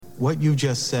What you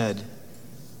just said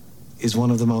is one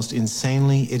of the most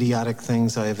insanely idiotic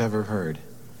things I have ever heard.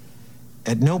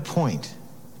 At no point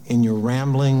in your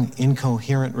rambling,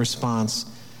 incoherent response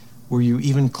were you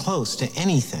even close to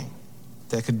anything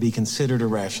that could be considered a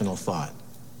rational thought.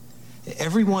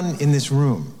 Everyone in this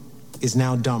room is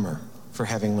now dumber for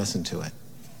having listened to it.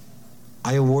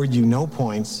 I award you no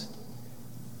points,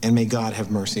 and may God have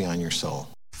mercy on your soul.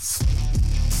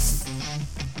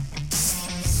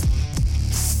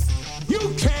 You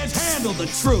can't handle the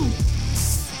truth.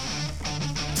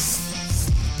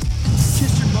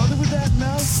 Kiss your mother with that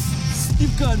mouth?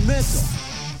 You've gone mental.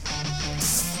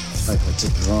 It's like I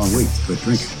took the wrong week to quit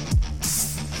drinking.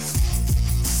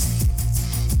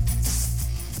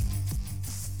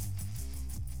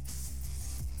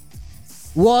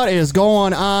 What is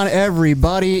going on,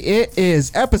 everybody? It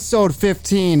is episode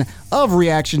 15 of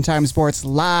Reaction Time Sports,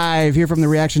 live here from the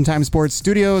Reaction Time Sports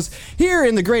studios here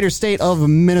in the greater state of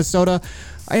Minnesota.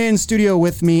 In studio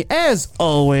with me, as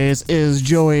always, is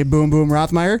Joey Boom Boom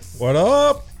Rothmeyer. What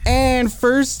up? And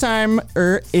first time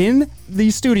in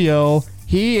the studio,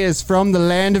 he is from the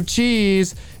land of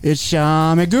cheese. It's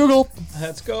Sean McDougal.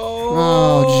 Let's go.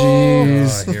 Oh,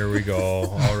 jeez. Here we go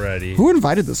already. Who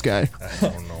invited this guy? I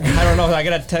don't know. I don't know. I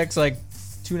got a text like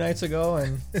 2 nights ago,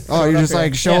 and Oh, you just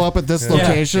like show up at this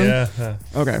location? Yeah.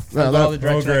 Okay. all the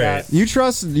direction I got. You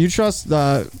trust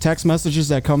the text messages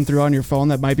that come through on your phone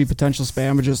that might be potential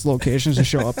spam, but just locations to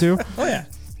show up to? Oh yeah.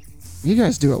 You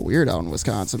guys do it weird out in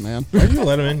Wisconsin, man. Why'd you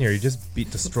let him in here? He just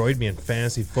destroyed me in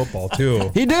fantasy football, too.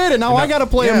 He did, and now I got to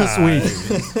play him this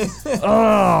week.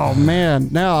 Oh, man.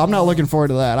 No, I'm not looking forward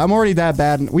to that. I'm already that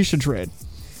bad, and we should trade.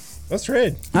 Let's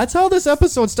trade. That's how this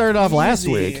episode started off last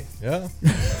week. Yeah.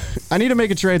 I need to make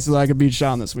a trade so that I can beat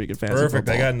Sean this week in fantasy Perfect.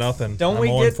 football. I got nothing. Don't I'm we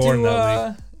get 0-4 in that to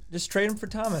league. just trade him for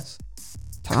Thomas?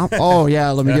 Tom? Oh, yeah,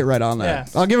 let me get right on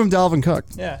that. Yeah. I'll give him Dalvin Cook.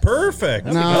 Yeah. Perfect.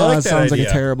 No, I like that sounds idea.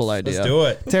 like a terrible idea. Let's do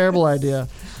it. Terrible idea.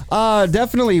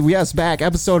 Definitely, yes, back,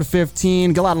 episode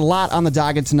 15. Got a lot on the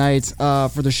docket tonight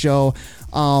for the show.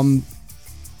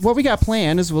 What we got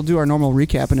planned is we'll do our normal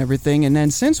recap and everything, and then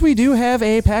since we do have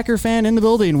a Packer fan in the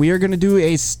building, we are going to do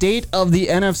a state of the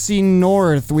NFC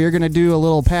North. We are going to do a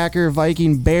little Packer,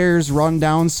 Viking, Bears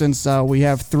rundown since we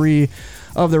have 3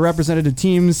 of the representative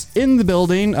teams in the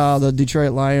building. The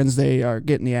Detroit Lions, they are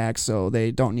getting the axe, so they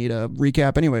don't need a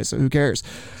recap anyway, so who cares?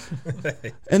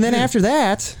 And then after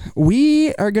that,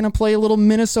 we are going to play a little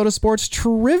Minnesota sports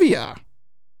trivia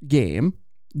game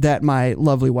that my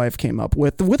lovely wife came up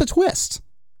with a twist.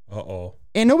 Uh-oh.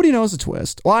 And nobody knows the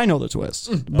twist. Well, I know the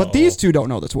twist, but these two don't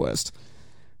know the twist.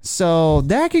 So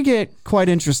that could get quite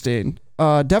interesting.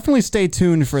 Definitely stay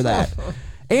tuned for that.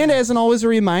 And as always, a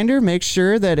reminder, make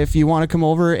sure that if you want to come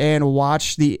over and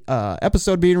watch the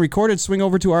episode being recorded, swing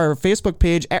over to our Facebook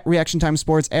page at Reaction Time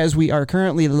Sports, as we are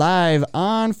currently live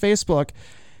on Facebook,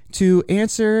 to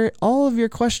answer all of your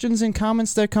questions and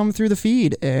comments that come through the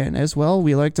feed. And as well,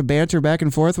 we like to banter back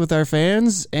and forth with our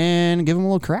fans and give them a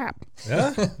little crap.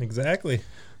 Yeah, exactly.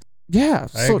 Yeah.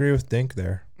 I agree with Dink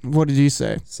there. What did you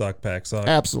say? Suck, pack, suck.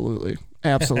 Absolutely.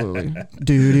 Absolutely.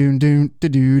 Do do do do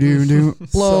do do do.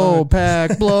 Blow,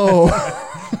 pack, blow.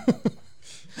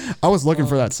 I was looking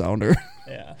for that sounder.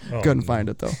 Yeah. Couldn't find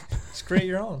it though. Just create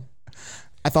your own.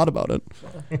 I thought about it.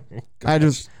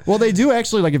 Well, they do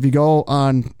actually, like if you go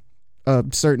on a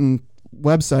certain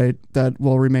website that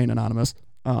will remain anonymous,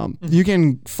 you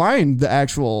can find the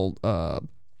actual,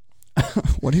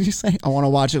 what did you say? I want to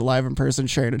watch it live in person,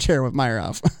 sharing a chair with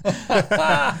Myroff.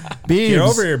 Beebs. Get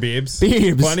over here, Beebs.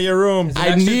 Beebs. Plenty of room.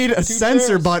 I need a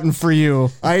censor button for you.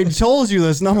 I told you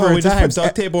this number of We just times. put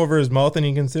duct tape over his mouth and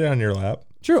he can sit on your lap.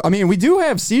 True. I mean, we do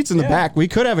have seats in the back. We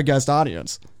could have a guest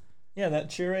audience. Yeah, that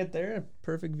chair right there,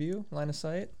 perfect view, line of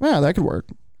sight. Yeah, that could work.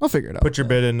 I'll figure it out. Put your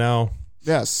bid in now.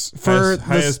 Yes. For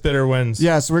highest bidder wins.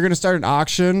 Yes, we're going to start an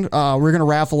auction. We're going to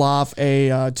raffle off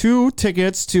 2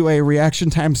 tickets to a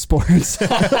Reaction Time Sports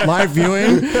live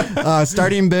viewing.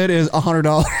 Starting bid is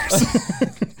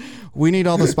 $100. We need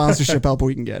all the sponsorship help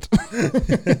we can get.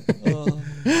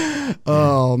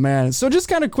 Oh, man. So just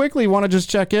kind of quickly want to just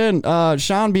check in.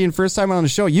 Sean, being first time on the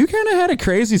show, you kind of had a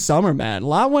crazy summer, man. A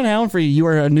lot went down for you. You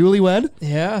were a newlywed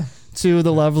Yeah. to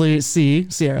the lovely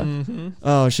Sierra. Mm-hmm.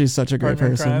 Oh, she's such a great Partner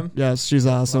in person. crime. Yes, she's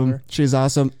awesome. her. She's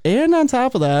awesome. And on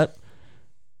top of that,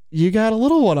 you got a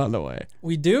little one on the way.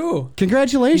 We do.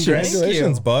 Congratulations.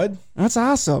 Congratulations, bud. That's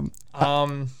awesome.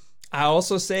 I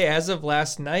also say, as of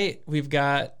last night, we've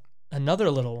got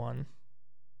another little one.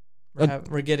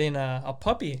 We're getting a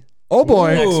puppy. Oh,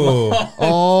 boy. Ooh.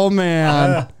 Oh,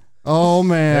 man. Oh,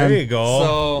 man. There you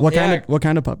go. So What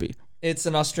kind of puppy? It's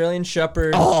an Australian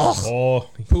Shepherd Oh,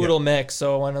 poodle mix,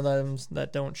 so one of them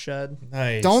that don't shed.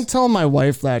 nice. Don't tell my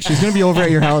wife that. She's gonna be over at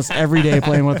your house every day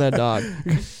playing with that dog.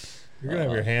 You're gonna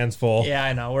have your hands full. Yeah,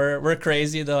 I know. We're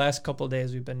crazy. The last couple of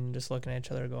days, we've been just looking at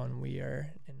each other, going, "We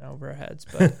are in over our heads."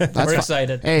 But we're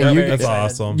excited. Hey, We're you- very That's excited.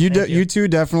 awesome. You two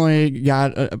definitely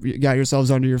got yourselves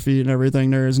under your feet and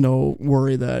everything. There is no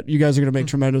worry that you guys are gonna make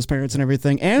tremendous parents and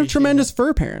everything, and tremendous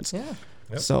fur parents. Yeah,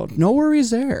 Yep. So no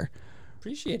worries there.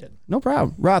 appreciate it. No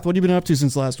problem. Roth, what have you been up to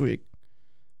since last week?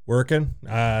 Working?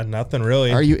 Nothing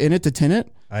really. Are you in it to tin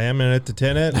it? I am in it to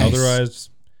tin it. Nice. Otherwise,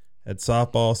 had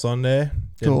softball Sunday.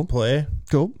 Didn't Cool. play,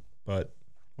 Cool. but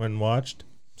went and watched.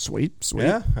 Sweet.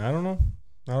 Yeah, I don't know.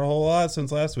 Not a whole lot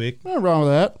since last week. Not wrong with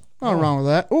that. Not wrong with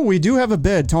that. Oh, we do have a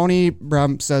bid. Tony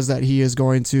says that he is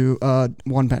going to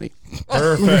one penny.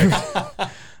 Perfect.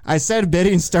 I said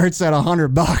bidding starts at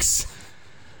 $100.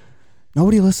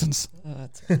 Nobody listens.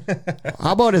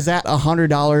 How about is that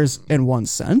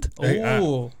 $100.01? Hey,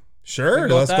 Ooh, Sure, go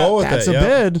with let's that. go with That's it. a yeah.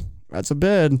 bid. That's a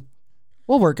bid.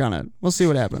 We'll work on it. We'll see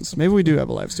what happens. Maybe we do have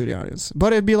a live studio audience.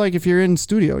 But it'd be like if you're in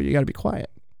studio, you got to be quiet.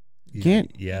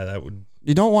 Can't. Yeah, that would.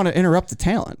 You don't want to interrupt the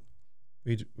talent.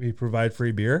 We provide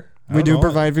free beer. I We don't do know.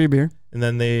 provide free beer. And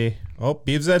then they. Oh,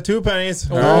 Beebs at 2 pennies.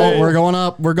 All Oh, right. we're going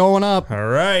up. We're going up. All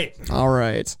right. All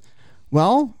right.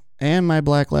 Well, and my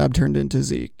black lab turned into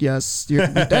Zeke. Yes,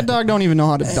 that dog don't even know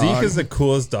how to dog. Zeke is the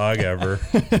coolest dog ever.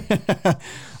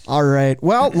 All right.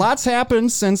 Well, lots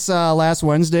happened since last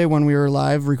Wednesday when we were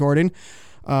live recording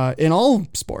in all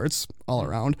sports all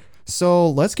around. So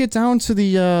let's get down to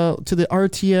the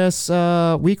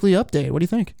RTS weekly update. What do you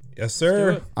think? Yes,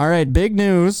 sir. All right, big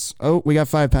news. Oh, we got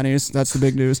 5 pennies. That's the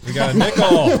big news. We got a nickel.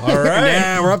 All right.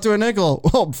 Yeah, we're up to a nickel.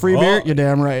 Oh, free beer. You're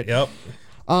damn right. Yep.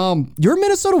 You're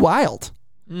Minnesota Wild.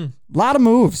 Lot of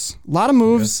moves.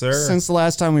 Yes, sir. Since the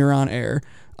last time we were on air.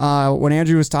 When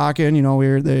Andrew was talking,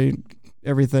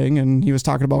 everything, and he was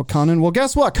talking about Cunnin. Well,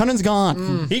 guess what? Cunnin's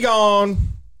gone. He gone.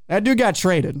 That dude got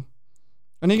traded.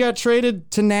 And he got traded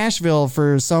to Nashville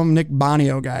for some Nick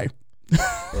Bonio guy.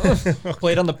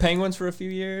 played on the Penguins for a few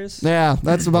years. Yeah,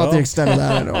 that's about the Well. extent of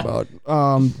that I know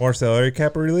about. More salary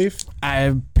cap relief.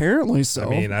 Apparently so. I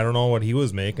mean, I don't know what he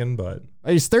was making, but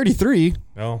He's 33,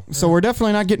 no. so we're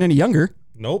definitely not getting any younger.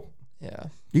 Nope. Yeah,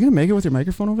 You gonna make it with your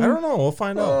microphone over I there? don't know. We'll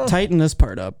find out. Tighten this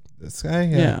part up. This guy,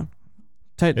 Yeah.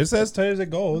 It's as tight as it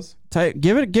goes. Tight.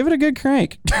 Give it a good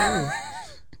crank.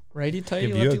 righty tighty,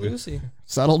 Give you a lefty good- loosey.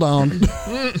 Settle down.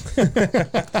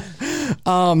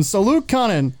 So Luke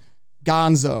Cunnin,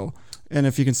 Gonzo. And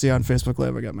if you can see on Facebook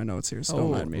Live, I got my notes here, so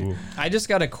don't mind me. I just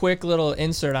got a quick little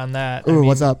insert on that. Ooh,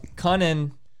 what's up?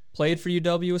 Cunnin played for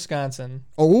UW Wisconsin.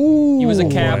 Oh, He was a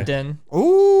captain.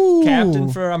 Ooh, Captain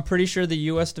for, I'm pretty sure, the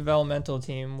U.S. developmental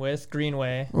team with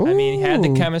Greenway. I mean, he had the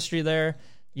Ooh. chemistry there.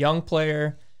 Young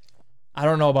player. I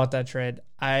don't know about that trade.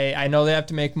 I know they have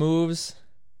to make moves.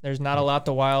 There's not a lot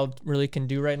the Wild really can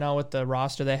do right now with the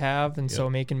roster they have, and so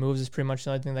making moves is pretty much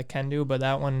the only thing they can do. But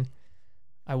that one,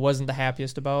 I wasn't the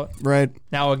happiest about. Right.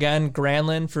 Now again,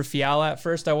 Granlund for Fiala at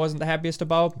first, I wasn't the happiest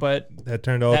about, but That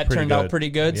turned out pretty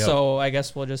good. Yep. So I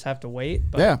guess we'll just have to wait.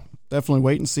 But Yeah, definitely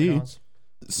wait and who see. knows?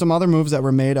 Some other moves that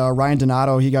were made. Ryan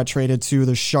Donato, he got traded to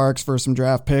the Sharks for some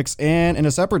draft picks, and in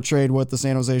a separate trade with the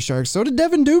San Jose Sharks, so did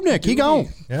Devin Dubnyk. He gone.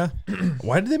 Yeah.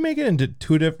 Why did they make it into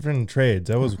 2 different trades?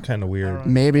 That was kind of weird.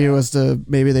 Maybe it was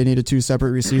maybe they needed 2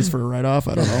 separate receipts for a write-off.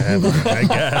 I don't know. I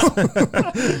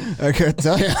guess. I couldn't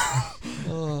tell you.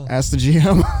 Ask the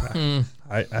GM.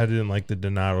 I didn't like the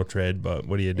Donato trade, but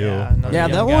what do you do? Yeah, another Yeah,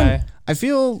 young that guy. one, I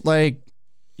feel like,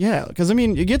 yeah, because I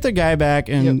mean, you get the guy back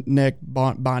in Nick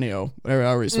Bonio, whatever,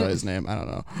 however you spell his name, I don't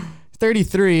know.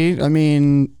 33, I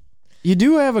mean, you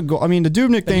do have a goal. I mean, the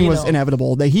Dubnyk thing was Bonino.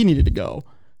 inevitable that he needed to go.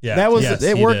 Yeah, That was yes,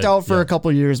 it. he Worked did. out for Yeah. a couple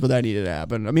of years, but that needed to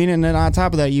happen. I mean, and then on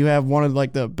top of that, you have one of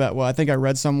like well, I think I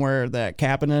read somewhere that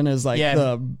Kapanen is like Yeah.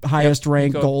 the highest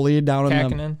ranked Nico goalie down in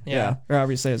the Kakkonen, yeah. or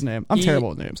however you say his name. I'm He- terrible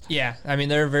with names. Yeah, I mean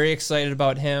they're very excited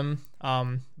about him.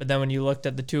 But then when you looked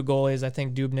at the 2 goalies, I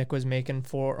think Dubnyk was making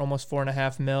almost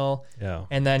 $4.5 million, Yeah.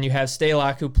 and then you have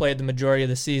Stalock, who played the majority of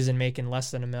the season, making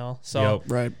less than $1 million. So Yep.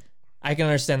 Right. I can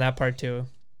understand that part too.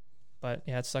 But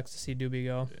yeah, it sucks to see Doobie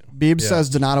go. Beeb Yeah. says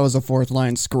Donato is a 4th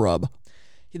line scrub.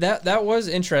 That was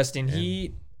interesting.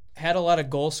 He had a lot of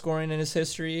goal scoring in his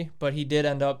history, but he did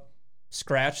end up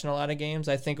scratched in a lot of games.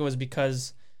 I think it was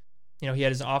because he had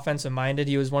his offensive minded.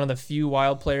 He was one of the few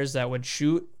Wild players that would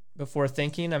shoot before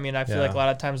thinking. I mean, I feel like a lot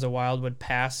of times the Wild would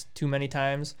pass too many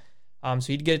times. So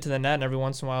he'd get it to the net, and every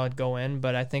once in a while it'd go in.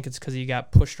 But I think it's because he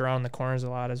got pushed around the corners a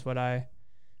lot, is what I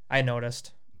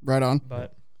noticed. Right on.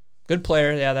 But good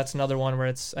player. Yeah, that's another one where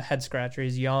it's a head scratcher.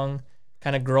 He's young,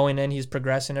 kind of growing in. He's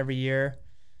progressing every year.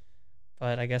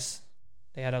 but I guess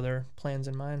they had other plans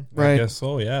in mind. Right. I guess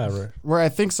so. Yeah. Right. Where I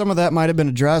think some of that might have been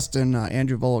addressed, and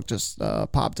Andrew Volk just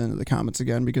popped into the comments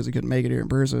again because he couldn't make it here in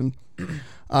person.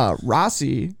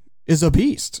 Rossi is a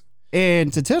beast.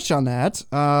 And to touch on that,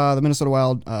 the Minnesota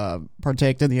Wild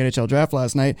partaked in the NHL draft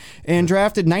last night and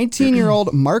drafted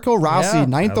 19-year-old Marco Rossi, Yeah.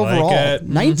 ninth I like overall. it.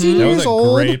 19 That years was a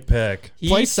old. great pick. He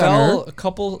Play fell center. a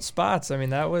couple spots. I mean,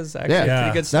 that was actually Yeah. a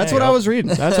pretty good snag. That's what I was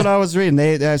reading. That's what I was reading.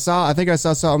 I think I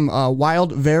saw some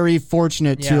Wild very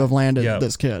fortunate to Yeah. have landed Yep.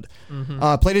 this kid.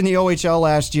 Played in the OHL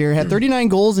last year, had 39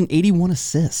 goals and 81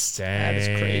 assists. That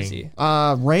is crazy.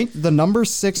 Ranked the number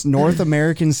 6 North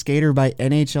American skater by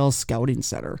NHL Scouting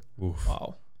Center.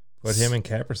 Wow. Put him and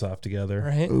Kaprizov together.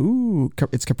 Right? Ooh,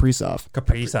 it's Kaprizov.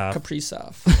 Kaprizov.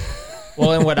 Kaprizov.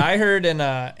 Well, and what I heard in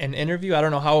an interview, I don't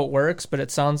know how it works, but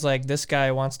it sounds like this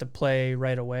guy wants to play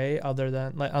right away.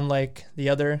 Unlike the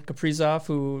other Kaprizov,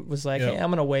 who was like, Yep. "Hey,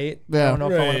 I'm gonna wait. Yeah. I don't know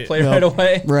if I want to Right. play Yep. right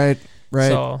away." Right.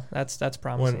 So that's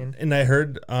promising. And I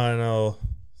heard on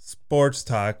sports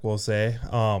talk, we'll say.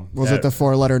 Was it the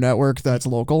 4-letter network that's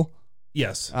local?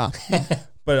 Yes. Ah.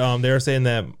 But they were saying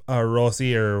that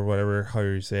Rossi, or whatever, how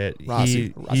you say it,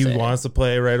 Rossi. he wants to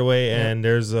play right away, and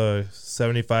there's a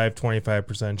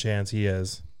 75-25% chance he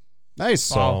is.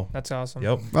 Nice. Wow, that's awesome.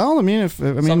 Yep. Well, I mean,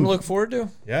 Something to look forward to.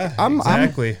 Yeah, I'm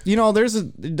exactly.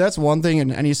 that's one thing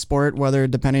in any sport, whether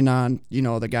depending on,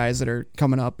 the guys that are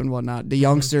coming up and whatnot, the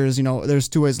youngsters, there's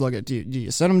two ways to look at it. Do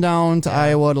you send them down to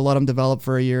Iowa to let them develop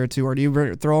for a year or two, or do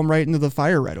you throw them right into the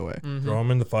fire right away? Throw him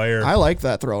in the fire. I like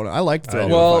that throwing. I like throwing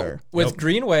in the Well, fire. with Yep.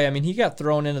 Greenway, I mean, he got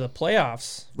thrown into the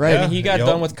playoffs. Right. I mean, he got Yep.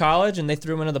 done with college, and they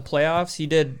threw him into the playoffs. He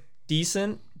did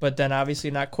decent, but then obviously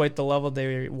not quite the level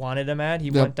they wanted him at. He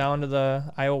Yep. went down to the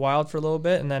Iowa Wild for a little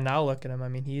bit, and then now look at him. I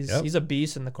mean, he's Yep. he's a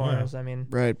beast in the corners. I mean,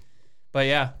 Right. but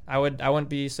yeah, I wouldn't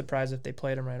be surprised if they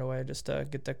played him right away just to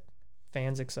get the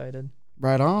fans excited.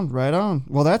 Right on. Right on.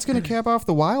 Well, that's going to cap off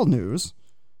the Wild news.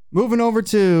 Moving over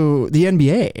to the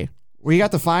NBA. We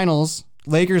got the finals.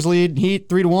 Lakers lead Heat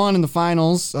 3-1 in the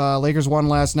finals. Lakers won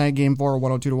last night, Game 4,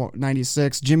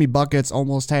 102-96. Jimmy Buckets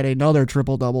almost had another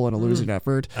triple-double in a losing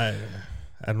effort.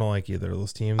 I don't like either of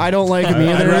those teams. I don't like him I'd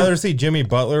either. rather see Jimmy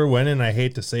Butler win, and I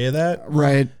hate to say that,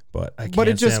 Right. but I can't. But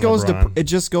it just stand goes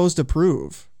LeBron. to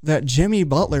prove that Jimmy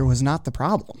Butler was not the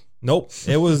problem. Nope.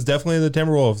 It was definitely the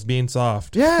Timberwolves being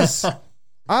soft. Yes.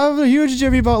 I'm a huge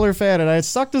Jimmy Butler fan, and it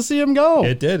sucked to see him go.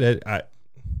 It did. I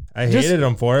hated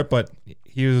him for it, but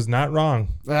he was not wrong.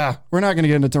 We're not going to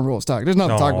get into Timberwolves talk. There's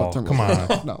nothing to talk about Timberwolves.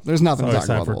 Come on. No, there's nothing to It's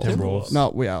talk always about. time the for Wolves. Timberwolves.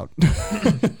 No, we out.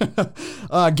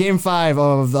 Game 5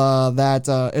 of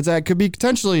that could be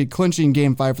potentially clinching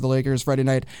Game 5 for the Lakers Friday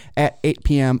night at 8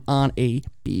 p.m. on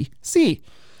ABC.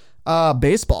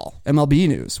 Baseball, MLB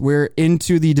news. We're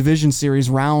into the division series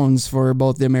rounds for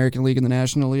both the American League and the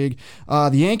National League. The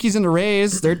Yankees and the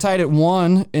Rays, they're tied at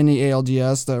 1 in the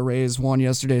ALDS. The Rays won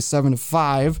yesterday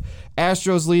 7-5.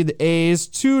 Astros lead the A's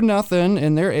 2-0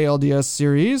 in their ALDS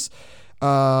series.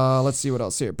 Let's see what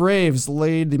else here. Braves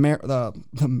lead the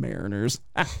Mariners.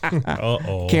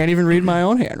 Uh-oh. Can't even read my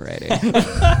own handwriting.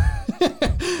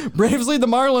 Braves lead the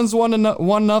Marlins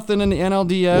 1-0 in the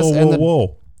NLDS.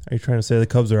 Whoa. Are you trying to say the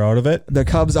Cubs are out of it? The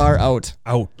Cubs are out.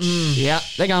 Ouch. Yeah,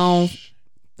 they gone.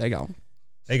 They gone.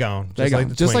 They gone.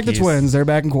 Just like the Twins. They're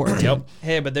back in quarantine. Yep.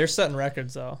 Hey, but they're setting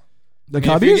records though. The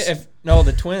I mean, Cubbies? no,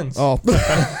 the Twins. Oh,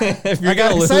 If you're I got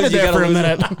gonna lose, excited you there gotta for a lose.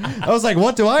 minute. I was like,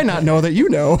 what do I not know that you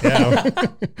know? Yeah.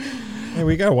 Hey,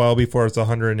 we got a while before it's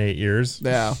 108 years.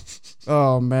 Yeah.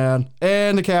 Oh, man.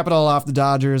 And to cap it all off, the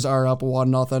Dodgers are up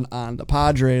 1-0 on the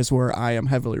Padres, where I am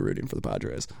heavily rooting for the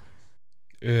Padres.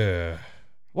 Ugh.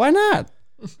 Why not?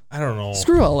 I don't know.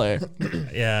 Screw LA.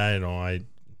 Yeah, I know.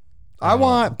 I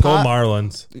want Go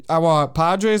Marlins. I want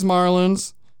Padres,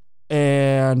 Marlins,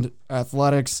 and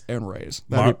Athletics and Rays.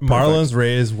 That'd be perfect. Marlins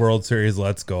Rays World Series.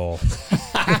 Let's go.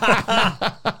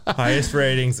 Highest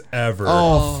ratings ever.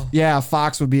 Oh, yeah.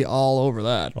 Fox would be all over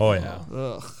that. Oh, yeah.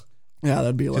 Ugh. Yeah,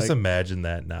 that'd be Just like. imagine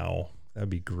that now. That'd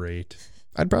be great.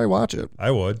 I'd probably watch it.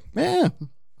 I would. Yeah,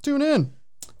 tune in.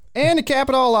 And to cap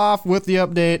it all off with the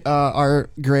update,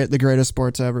 the greatest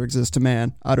sport to ever exist to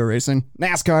man, auto racing,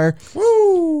 NASCAR.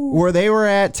 Woo! Where they were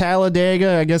at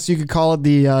Talladega, I guess you could call it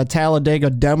the Talladega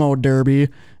Demo Derby,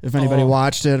 if anybody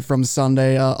watched it from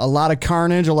Sunday. A lot of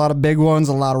carnage, a lot of big ones,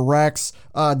 a lot of wrecks.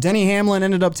 Denny Hamlin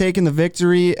ended up taking the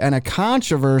victory and a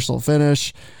controversial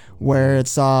finish where it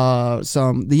saw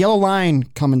the yellow line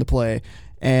come into play.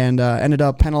 And ended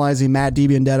up penalizing Matt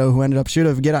DiBiandetto, who should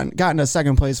have gotten a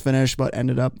second place finish, but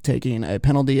ended up taking a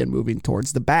penalty and moving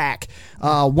towards the back.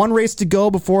 One race to go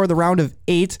before the round of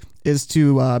 8 is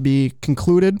to be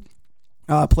concluded.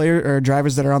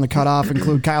 Drivers that are on the cutoff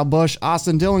include Kyle Busch,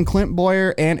 Austin Dillon, Clint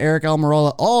Boyer, and Eric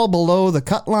Almirola, all below the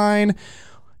cut line,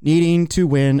 needing to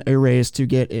win a race to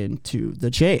get into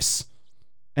the chase.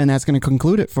 And that's going to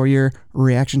conclude it for your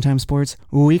Reaction Time Sports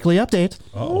weekly update.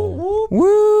 Uh-oh.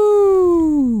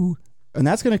 Woo! And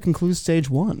that's going to conclude stage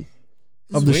 1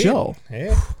 of the Sweet. show.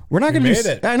 Hey, We're not going we to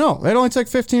made it. I know. It only took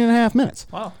 15 and a half minutes.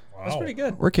 Wow. That's pretty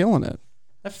good. We're killing it.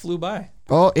 That flew by.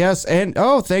 Oh, yes. And,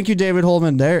 thank you, David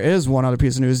Holman. There is one other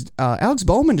piece of news. Alex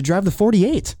Bowman to drive the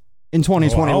 48 in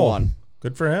 2021. Wow.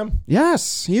 Good for him.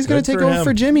 Yes. He's going to Good take for over him.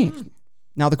 for Jimmy.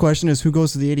 Now the question is, who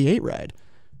goes to the 88 ride?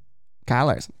 Kyle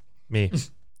Larson. Me.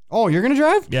 Oh, you're going to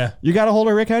drive? Yeah. You got a hold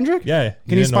of Rick Hendrick? Yeah. Can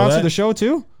he didn't know sponsor that? the show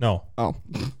too? No. Oh.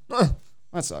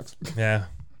 That sucks. Yeah.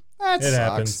 That It sucks.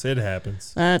 happens. It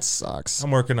happens. That sucks.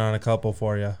 I'm working on a couple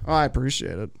for you. Oh, I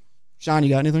appreciate it. Sean, you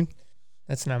got anything?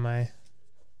 That's not my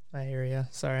area.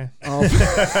 Sorry. Oh,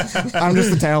 I'm just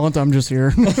the talent. I'm just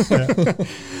here.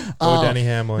 Oh, Denny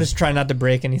Hamlin. Just try not to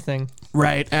break anything.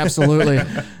 Right, absolutely.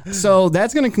 So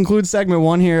that's going to conclude segment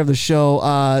 1 here of the show.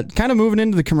 Kind of moving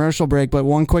into the commercial break, but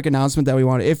one quick announcement that we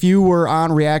wanted. If you were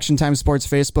on Reaction Time Sports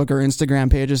Facebook or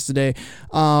Instagram pages today,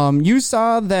 you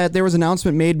saw that there was an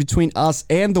announcement made between us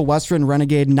and the Western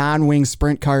Renegade non-wing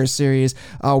sprint car series.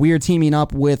 We are teaming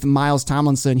up with Miles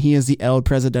Tomlinson. He is the El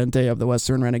Presidente of the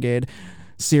Western Renegade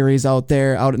series out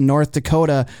there out in North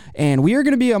Dakota, and we are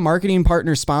going to be a marketing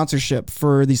partner sponsorship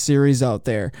for the series out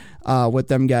there with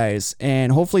them guys.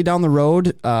 And hopefully down the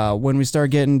road, when we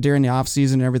start getting during the off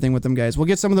season and everything with them guys, we'll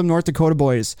get some of them North Dakota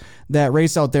boys that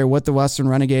race out there with the Western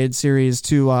Renegade series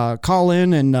to call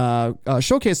in and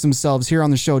showcase themselves here on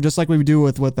the show, just like we do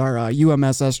with our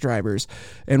UMSS drivers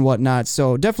and whatnot.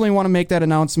 So definitely want to make that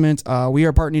announcement. We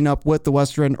are partnering up with the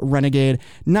Western Renegade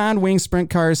non-wing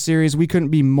sprint car series. We couldn't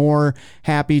be more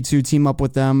happy to team up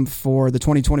with them for the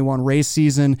 2021 race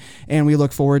season, and we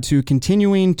look forward to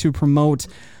continuing to promote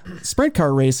sprint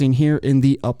car racing here in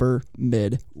the upper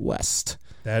Midwest.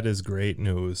 That is great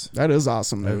news. That is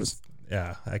awesome news.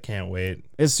 Yeah, I can't wait.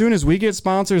 As soon as we get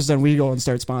sponsors, then we go and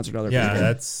start sponsoring other Yeah, people.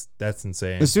 that's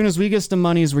insane. As soon as we get the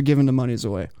monies, we're giving the monies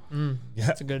away.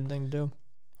 That's a good thing to do.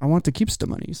 I want to keep the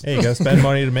monies. Hey, you gotta spend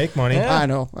money to make money. Yeah. I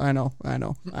know.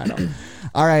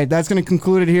 All right, that's going to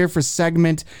conclude it here for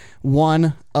segment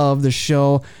 1 of the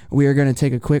show. We are going to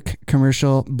take a quick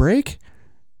commercial break.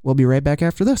 We'll be right back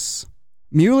after this.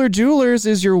 Mueller Jewelers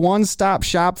is your one-stop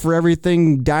shop for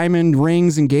everything diamond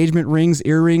rings, engagement rings,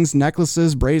 earrings,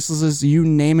 necklaces, bracelets, you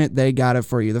name it, they got it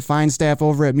for you. The fine staff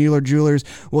over at Mueller Jewelers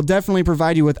will definitely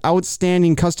provide you with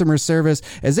outstanding customer service,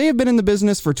 as they have been in the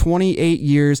business for 28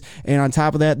 years, and on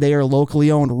top of that, they are locally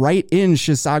owned right in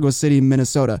Chisago City,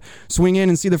 Minnesota. Swing in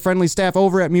and see the friendly staff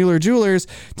over at Mueller Jewelers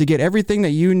to get everything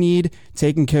that you need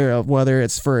taken care of, whether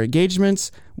it's for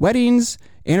engagements, weddings,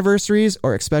 anniversaries,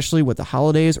 or especially with the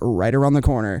holidays right around the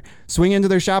corner. Swing into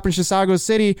their shop in Chisago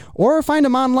City or find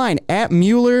them online at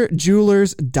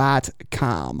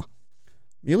MuellerJewelers.com.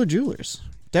 Mueller Jewelers.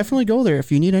 Definitely go there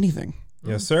if you need anything.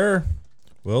 Yes, sir.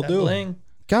 Will That do. bling.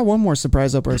 Got one more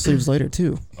surprise up our sleeves later,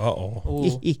 too. Uh-oh.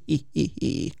 Ooh.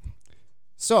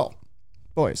 So,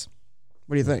 boys,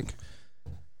 what do you think?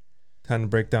 Time to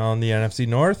break down the NFC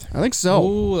North. I think so.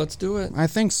 Ooh, let's do it. I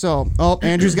think so. Oh,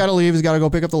 Andrew's got to leave. He's got to go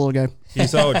pick up the little guy.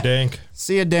 Peace out, Dink.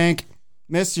 See you, Dank.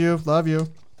 Miss you. Love you.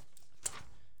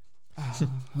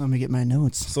 Let me get my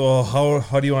notes. So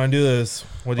how do you want to do this?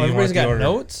 What do you want Everybody's the got order?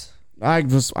 notes? I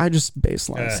just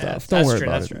baseline stuff. Don't that's worry true,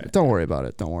 about that's it. right. Don't worry about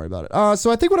it. Don't worry about it. So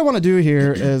I think what I want to do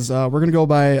here is we're gonna go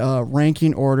by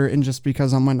ranking order, and just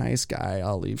because I'm a nice guy,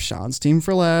 I'll leave Sean's team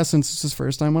for last since it's his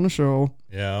first time on the show.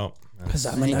 Yeah. Because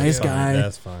I'm a Thank nice you. guy.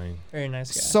 That's fine. Very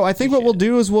nice guy. So I think what we'll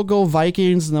do is we'll go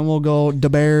Vikings, and then we'll go the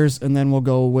Bears, and then we'll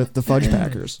go with the Fudge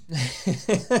Packers.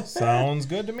 Sounds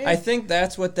good to me. I think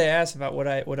that's what they asked about what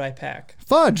I pack.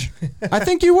 Fudge. I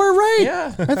think you were right.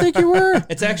 Yeah. I think you were.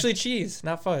 It's actually cheese,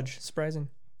 not fudge. Surprising.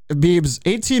 Beebs,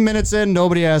 18 minits in,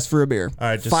 nobody asked for a beer. All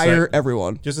right, just Fire sec.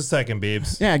 everyone. Just a second,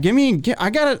 Beebs. Yeah, I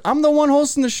got it. I'm the one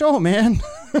hosting the show, man.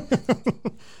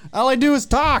 All I do is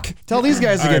talk. Tell these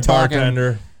guys to All get right, talking.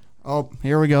 bartender. Oh,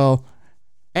 here we go.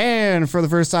 And for the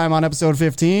first time on episode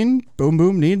 15, Boom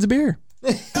Boom needs a beer.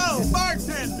 Yo,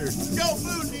 bartender, Joe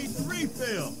Blue needs a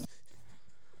refill.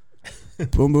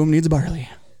 Boom Boom needs a barley.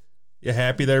 You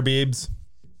happy there, Beebs?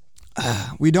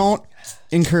 We don't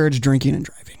encourage drinking and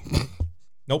driving.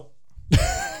 Nope.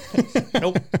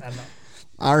 Nope. I'm not.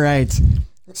 All right.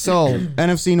 So,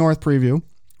 NFC North preview.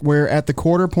 We're at the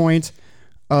quarter point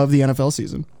of the NFL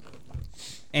season.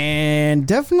 And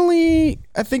definitely,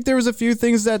 I think there was a few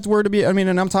things that were to be,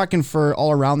 and I'm talking for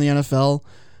all around the NFL.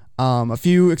 A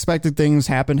few expected things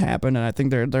happened, and I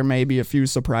think there may be a few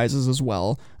surprises as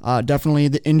well. Definitely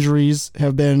the injuries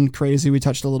have been crazy. We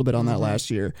touched a little bit on that last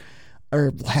year,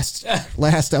 or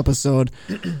last episode.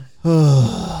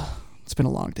 It's been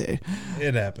a long day.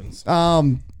 It happens.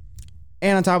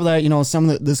 And on top of that, you know, some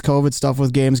of this COVID stuff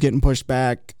with games getting pushed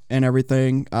back and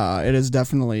everything, it is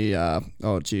definitely,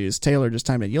 oh, geez. Taylor just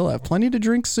timed it. You'll have plenty to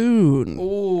drink soon.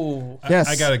 Ooh. Yes.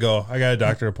 I got to go. I got a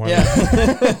doctor appointment.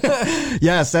 Yeah.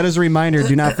 Yes, that is a reminder.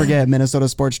 Do not forget Minnesota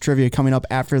Sports Trivia coming up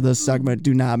after this segment.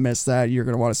 Do not miss that. You're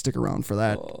going to want to stick around for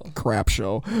that crap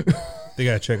show. They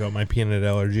got to check out my peanut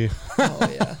allergy. Oh,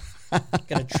 yeah.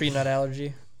 Got a tree nut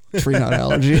allergy. Tree nut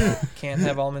allergy. Can't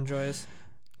have Almond Joys.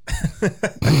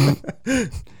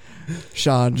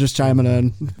 Sean, just chiming in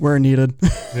where needed.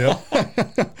 Yep.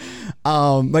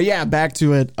 But yeah, back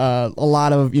to it. A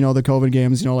lot of, you know, the COVID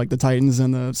games, you know, like the Titans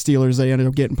and the Steelers, they ended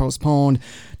up getting postponed.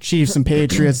 Chiefs and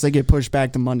Patriots, they get pushed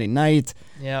back to Monday night.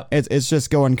 Yeah. It's just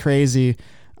going crazy.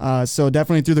 So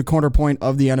definitely through the corner point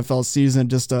of the NFL season,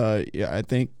 just yeah, I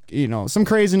think, you know, some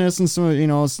craziness and some, you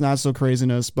know, it's not so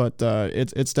craziness, but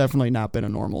it's definitely not been a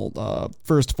normal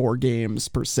first 4 games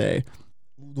per se.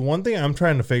 The one thing I'm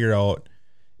trying to figure out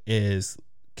is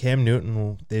Cam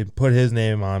Newton. They put his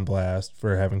name on blast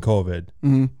for having COVID.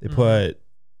 Mm-hmm. They put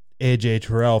AJ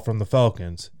Terrell from the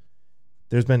Falcons.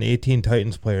 There's been 18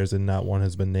 Titans players and not one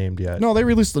has been named yet. No, they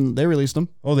released them.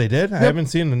 Oh, they did? I haven't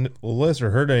seen the list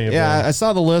or heard any of Yeah, them. I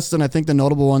saw the list, and I think the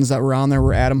notable ones that were on there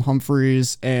were Adam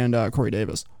Humphries and Corey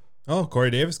Davis. Oh, Corey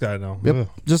Davis got it now. Yep, Ugh.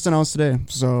 just announced today.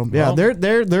 So yeah, Well.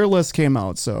 their list came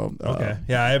out. So Okay.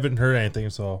 Yeah, I haven't heard anything,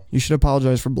 so you should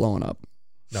apologize for blowing up.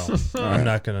 no, I'm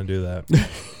not going to do that.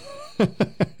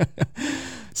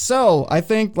 So I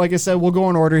think, like I said, we'll go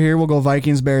in order here. We'll go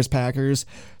Vikings, Bears, Packers.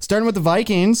 Starting with the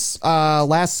Vikings,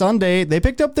 last Sunday they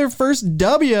picked up their first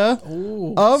W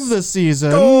of the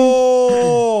season.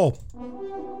 Oh!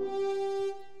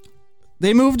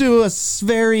 They moved to a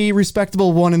very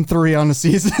respectable 1-3 on the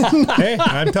season. Hey,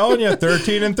 I'm telling you,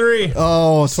 13-3.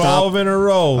 Oh, stop. 12 in a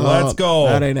row. Let's go.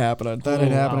 That ain't happening. That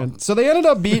ain't happening. So they ended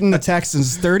up beating the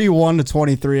Texans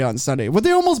 31-23 on Sunday. But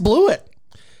they almost blew it.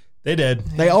 They did.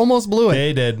 They almost blew it.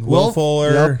 They did. Will Will-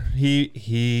 Fuller,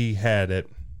 he had it.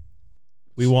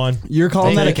 We won. You're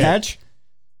calling that a Take it. catch?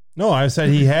 No, I said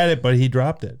he had it, but he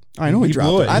dropped it. I know he dropped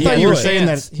blew it. I He thought you blew were it. saying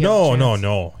that. He had a chance.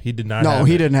 No. He did not No, have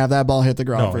he it. didn't have that ball hit the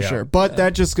ground No, for yeah. sure. But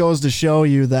that just goes to show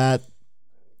you that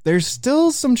there's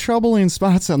still some troubling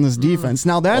spots on this defense.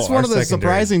 Now that's Oh, one our of the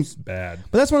secondary surprising. is bad.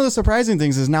 But that's one of the surprising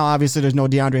things is now obviously there's no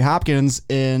DeAndre Hopkins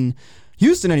in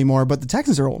Houston anymore. But the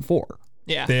Texans are 0-4.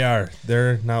 Yeah. They are.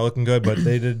 They're not looking good, but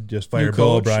they did just fire New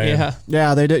Bill coach. O'Brien. Yeah.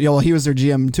 Yeah, they did. Well, he was their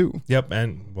GM too. Yep,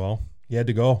 and well, he had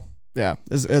to go. Yeah,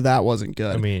 that wasn't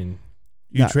good. I mean,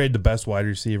 you Yeah. trade the best wide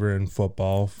receiver in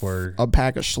football for a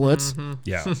pack of Schlitz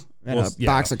yeah, and Well, a yeah,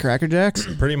 box of Cracker Jacks.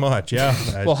 pretty much. Yeah,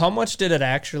 Well, how much did it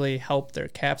actually help their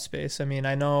cap space? I mean,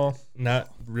 I know. not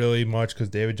really much because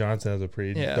David Johnson has a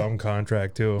pretty Yeah. dumb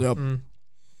contract too. Yep.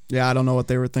 Yeah, I don't know what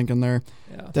they were thinking there.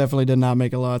 Yeah. Definitely did not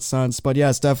make a lot of sense. But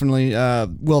yes, definitely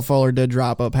Will Fuller did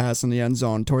drop a pass in the end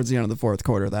zone towards the end of the fourth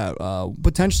quarter that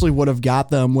potentially would have got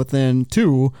them within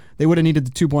 2. They would have needed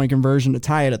the 2-point conversion to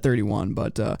tie it at 31.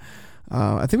 But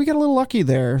I think we got a little lucky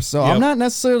there. So Yep. I'm not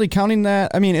necessarily counting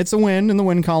that. I mean, it's a win in the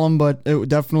win column, but it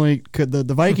definitely could. The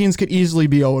Vikings could easily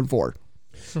be 0-4.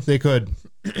 They could,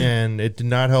 and it did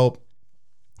not help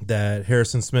that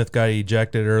Harrison Smith got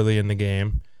ejected early in the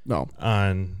game No.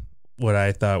 on what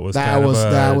I thought was That kind was- of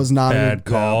a that was not a bad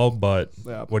good- call. But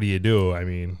Yeah. what do you do? I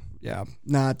mean, Yeah.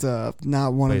 Not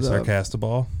one play of the. sarcastic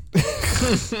ball.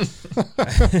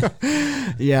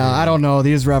 Yeah, I don't know.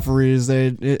 These referees,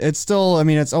 it's still, I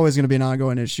mean, it's always going to be an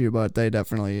ongoing issue, but they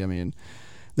definitely, I mean,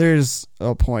 there's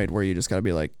a point where you just got to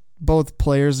be like, both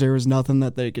players, there was nothing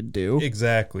that they could do.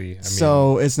 Exactly. I mean,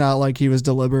 So it's not like he was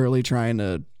deliberately trying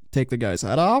to take the guy's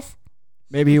head off.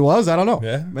 Maybe he was. I don't know.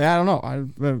 Yeah. I don't know.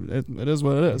 It is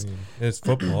what it is. it's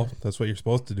football. That's what you're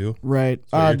supposed to do. Right.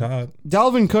 That's what you're taught.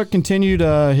 Dalvin Cook continued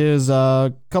his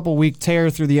couple week tear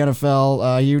through the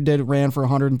NFL. He ran for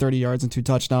 130 yards and 2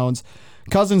 touchdowns.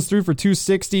 Cousins threw for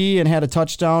 260 and had a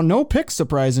touchdown. No picks,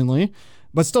 surprisingly,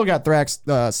 but still got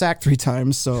sacked 3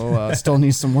 times, so still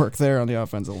needs some work there on the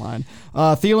offensive line.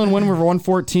 Thielen went for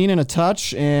 114 and a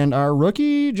touch, and our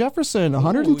rookie Jefferson,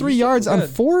 103 he's yards looking on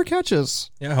good. 4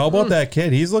 catches. Yeah, how about that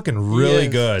kid? He's looking really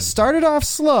is. good. Started off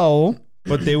slow.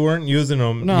 But they weren't using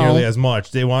him No. nearly as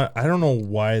much. I don't know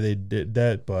why they did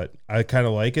that, but I kind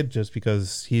of like it just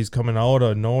because he's coming out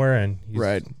of nowhere and he's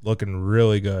Right. looking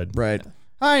really good. Right.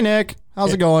 Hi, Nick.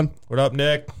 How's it going? What up,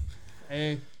 Nick?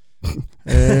 Hey.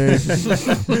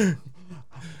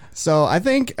 So I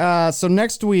think so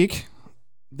next week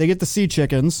they get the Sea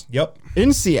Chickens Yep.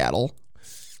 in Seattle.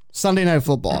 Sunday Night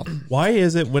Football. Why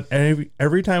is it when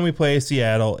every time we play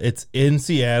Seattle, it's in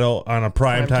Seattle on a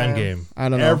primetime game? I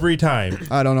don't know. Every time.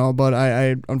 I don't know, but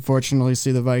I unfortunately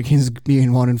see the Vikings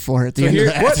being 1-4 at the end of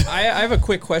that. I have a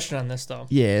quick question on this though.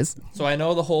 Yes. So I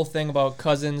know the whole thing about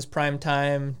Cousins, prime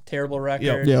time, terrible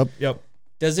record. Yep.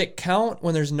 Does it count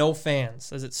when there's no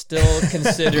fans? Is it still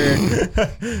considered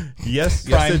Yes,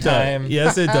 prime it time? does.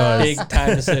 Yes, it does. Big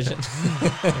time decision.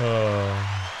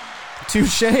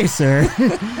 Touche, sir.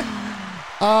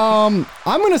 I'm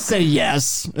gonna say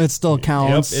yes. It still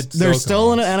counts. Yep, it They're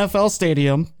still still in an NFL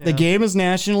stadium. The Yeah. game is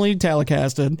nationally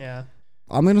telecasted. Yeah.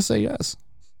 I'm gonna say yes.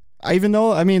 Even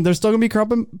though there's still gonna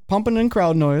be pumping in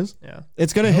crowd noise. Yeah.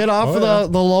 It's gonna hit off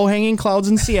of the low hanging clouds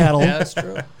in Seattle. Yeah, that's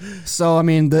true. So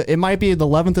it might be the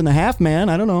 11th and a half man.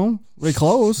 I don't know. We're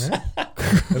close.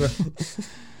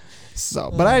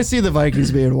 So, but I see the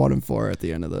Vikings being 1-4 at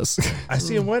the end of this. I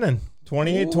see him winning.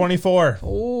 28-24.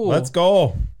 Ooh. Let's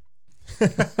go.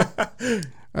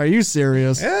 Are you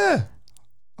serious? Yeah.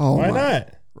 Oh, Why my. not?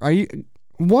 Are you?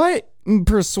 What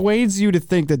persuades you to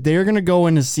think that they're going to go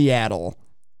into Seattle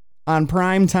on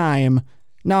prime time?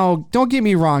 Now, don't get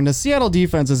me wrong. The Seattle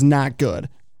defense is not good,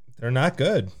 They're not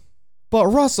good. but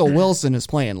Russell Wilson is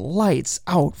playing lights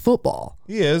out football.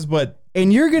 He is, but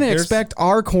And you're going to There's- expect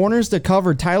our corners to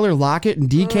cover Tyler Lockett and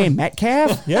DK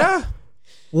Metcalf? yeah.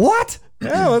 What?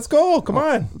 Yeah, let's go. Come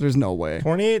on. There's no way.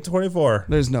 28-24.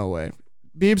 There's no way.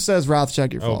 Beeb says, Roth,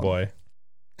 check your phone. Oh, boy.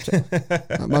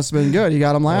 That must have been good. You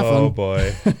got him laughing. Oh,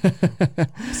 boy.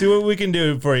 See what we can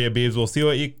do for you, Beebs. We'll see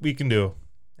what we can do.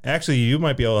 Actually, you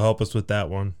might be able to help us with that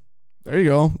one. There you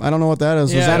go. I don't know what that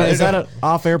is. Yeah, Is that an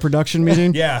off-air production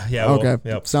meeting? Yeah. Okay.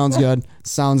 Yep. Sounds good.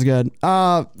 Sounds good.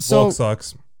 So Bulk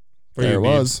sucks. For there you, it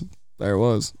was. There it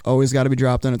was. Always got to be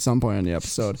dropped in at some point in the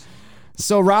episode.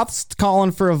 So Roth's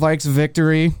calling for a Vikes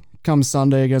victory come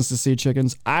Sunday against the Sea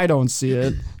Chickens. I don't see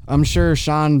it. I'm sure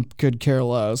Sean could care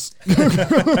less.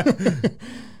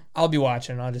 I'll be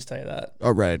watching. I'll just tell you that.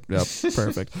 Oh, right. Yep.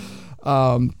 Perfect.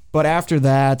 But after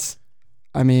that,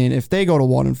 I mean, if they go to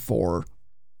 1-4,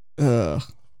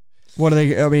 what are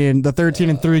they? I mean, the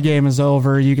 13-3 game is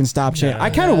over. You can stop chanting. I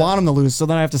kind of want them to lose, so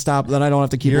then I have to stop. Then I don't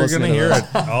have to keep You're listening. going to hear this.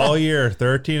 it all year.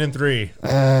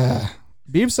 13-3.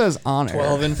 Beeb says on air.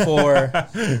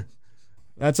 12-4.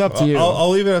 That's up to you. I'll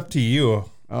leave it up to you.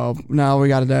 Oh, no, we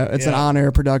got to do it's an Yeah.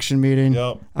 on-air production meeting.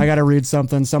 Yep. I got to read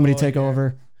something. Somebody take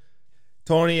over.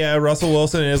 Tony, Russell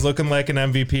Wilson is looking like an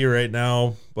MVP right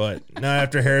now, but not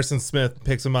after Harrison Smith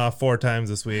picks him off 4 times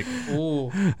this week.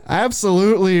 Ooh.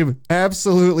 Absolutely,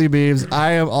 Beebs.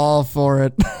 I am all for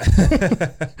it.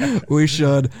 We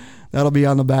should. That'll be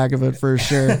on the back of it for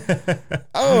sure.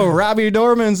 Oh, Robbie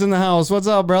Dorman's in the house. What's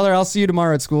up, brother? I'll see you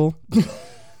tomorrow at school.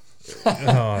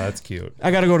 Oh, that's cute.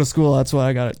 I got to go to school. That's what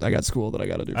I got. I got school that I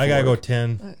got to do. I gotta go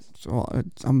 10. So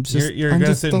I'm just. You're I'm gonna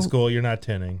just sit in school. You're not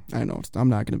 10ing. I know. I'm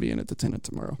not going to be in it to 10 it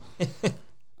tomorrow.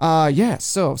 Yeah.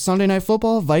 So Sunday Night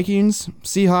Football, Vikings,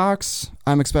 Seahawks.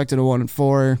 I'm expecting a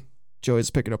 1-4. Joey's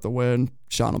picking up the win.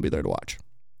 Sean will be there to watch.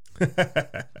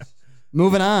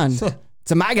 Moving on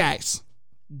to my guys,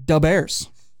 the Bears.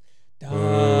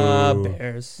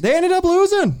 Bears. They ended up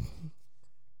losing.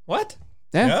 What?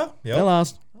 Yeah. They Yep.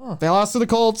 lost. They lost to the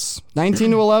Colts,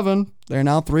 19-11. They're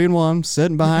now 3-1,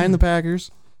 sitting behind the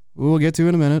Packers. We'll get to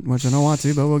in a minute, which I don't want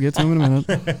to, but we'll get to in a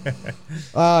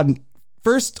minute.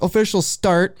 First official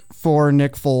start for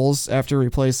Nick Foles after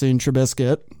replacing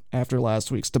Trubisky after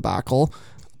last week's debacle.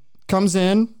 Comes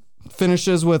in,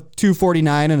 finishes with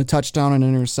 249 and a touchdown and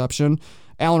an interception.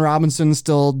 Allen Robinson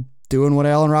still doing what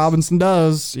Allen Robinson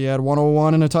does. He had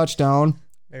 101 and a touchdown.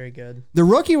 Very good. The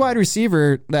rookie wide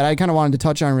receiver that I kind of wanted to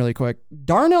touch on really quick,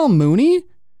 Darnell Mooney,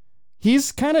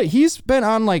 he's been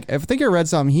on, like, I think I read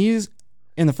something. He's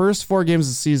in the first 4 games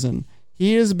of the season,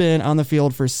 he has been on the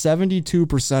field for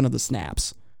 72% of the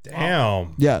snaps.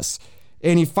 Damn. Yes.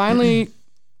 And he finally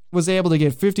was able to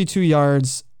get 52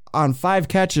 yards on 5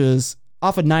 catches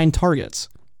off of 9 targets.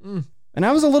 And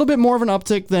that was a little bit more of an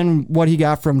uptick than what he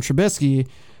got from Trubisky.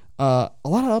 A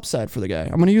lot of upside for the guy.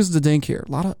 I'm going to use the dink here.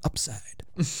 A lot of upside.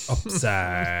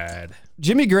 Upside.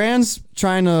 Jimmy Grand's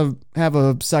trying to have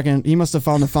a second. He must have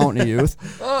found the fountain of youth.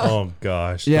 Oh,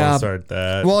 gosh. Yeah. Don't start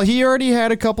that. Well, he already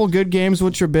had a couple good games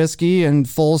with Trubisky, and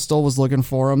Foles still was looking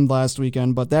for him last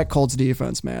weekend. But that Colts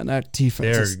defense, man, that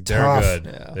defense is they're tough. good.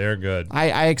 Yeah. They're good.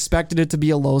 I expected it to be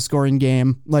a low-scoring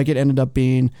game, like it ended up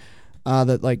being.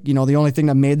 The only thing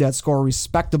that made that score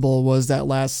respectable was that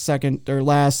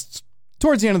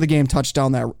towards the end of the game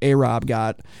touchdown that A-Rob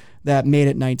got that made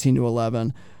it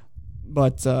 19-11.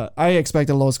 But I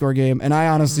expected a low-score game, and I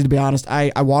honestly, to be honest,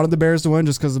 I wanted the Bears to win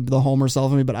just because of the homer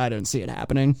self of me, but I didn't see it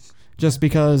happening. Just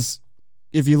because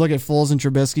if you look at Foles and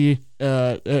Trubisky,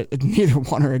 neither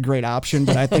one are a great option,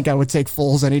 but I think I would take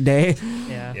Foles any day.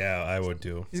 Yeah. Yeah, I would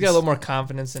too. He's got a little more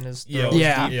confidence in his throws.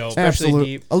 Yeah, Especially absolutely.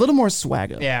 deep. A little more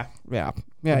swagger. Yeah. Yeah.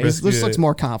 He Trubisky- just looks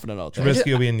more confident out there.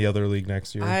 Trubisky will be in the other league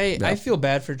next year. I feel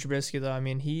bad for Trubisky, though. I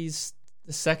mean, he's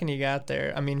the second he got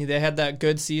there. I mean, they had that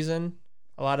good season.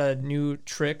 A lot of new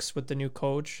tricks with the new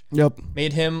coach. Yep.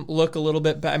 Made him look a little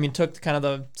bit better. I mean, took kind of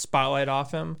the spotlight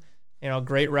off him. You know,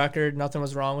 great record. Nothing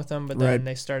was wrong with him. But then Right.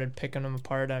 they started picking him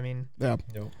apart. I mean, Yeah.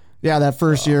 Yep. Yeah, that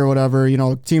first year or whatever,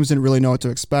 teams didn't really know what to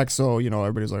expect. So,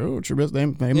 everybody's like, oh,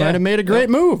 Trubisky, they might have made a great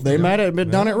move. They might have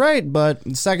done it right.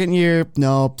 But second year,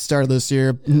 no. Start of this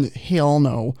year, hell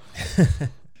no. I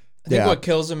think what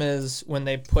kills him is when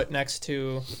they put next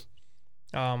to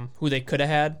who they could have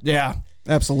had. Yeah,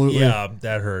 absolutely. Yeah,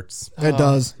 that hurts. It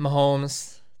does.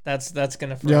 Mahomes. That's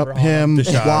gonna forever Yep, haunt him,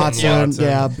 Deshaun Watson,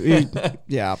 Watson.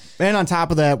 yeah. And on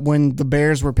top of that, when the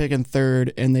Bears were picking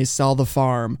third and they sell the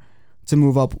farm to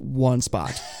move up one spot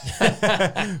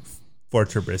For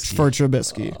Trubisky. for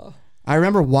Trubisky. I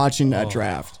remember watching that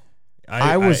draft.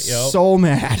 I was yep. so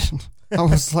mad. I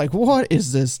was like, what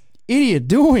is this idiot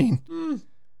doing?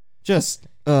 Just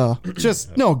no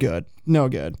good. No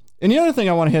good. And the other thing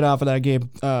I want to hit off of that game,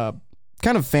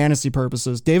 kind of fantasy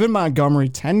purposes, David Montgomery,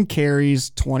 10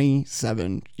 carries,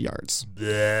 27 yards.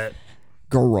 Bleh.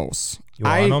 Gross. You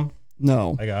want him?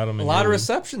 No. I got him. A lot of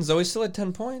receptions, though. He still had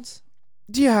 10 points.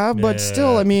 Yeah, but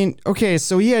still, I mean, okay,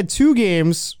 so he had 2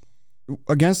 games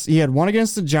he had one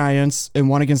against the Giants and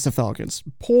one against the Falcons.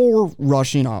 Poor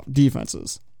rushing off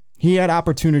defenses. He had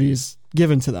opportunities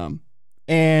given to them.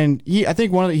 And I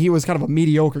think he was kind of a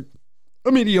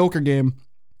mediocre game.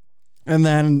 And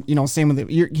then, same with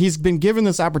he's been given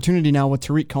this opportunity now with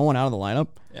Tariq Cohen out of the lineup.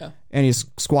 Yeah. And he's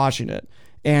squashing it.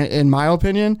 And in my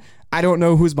opinion, I don't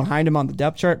know who's behind him on the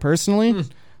depth chart personally,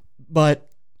 but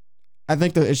I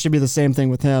think that it should be the same thing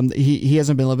with him. He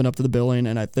hasn't been living up to the billing,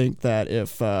 and I think that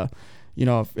if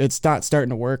it's not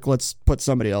starting to work, let's put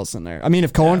somebody else in there. I mean,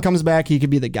 if Cohen comes back, he could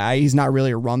be the guy. He's not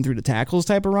really a run through the tackles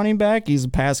type of running back. He's a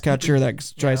pass catcher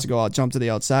that tries to go out, jump to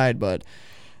the outside, but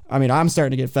I mean, I'm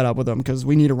starting to get fed up with him because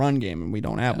we need a run game, and we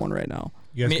don't have one right now.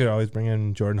 You guys could always bring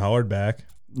in Jordan Howard back.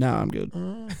 No, I'm good.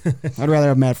 I'd rather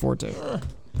have Matt Forte.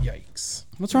 Yikes.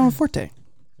 What's wrong with Forte?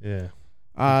 Yeah.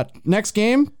 Next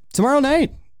game, tomorrow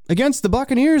night, against the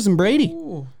Buccaneers and Brady.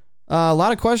 Ooh. A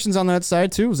lot of questions on that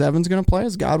side, too. Is Evans going to play?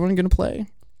 Is Godwin going to play?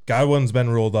 Godwin's been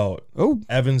ruled out. Oh.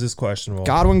 Evans is questionable.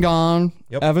 Godwin gone.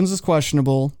 Yep. Evans is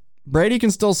questionable. Brady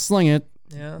can still sling it.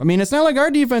 Yeah. I mean, it's not like our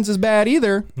defense is bad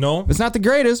either. No. It's not the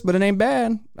greatest, but it ain't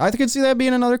bad. I could see that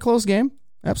being another close game.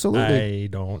 Absolutely. I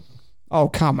don't. Oh,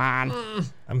 come on.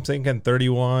 I'm thinking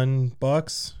 31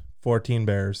 Bucks, 14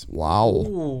 Bears. Wow.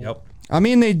 Ooh. Yep. I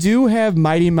mean, they do have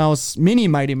mini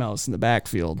Mighty Mouse in the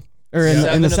backfield. Or in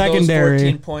Seven the of secondary. those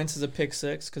 14 points is a pick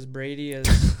 6 because Brady is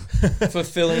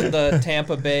fulfilling the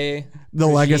Tampa Bay The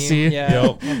regime. legacy. Yeah,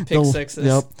 Yep. of pick sixes.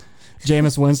 Yep.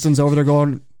 Jameis Winston's over there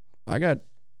going, I got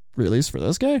released for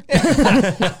this guy.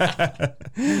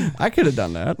 I could have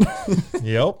done that.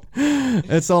 Yep.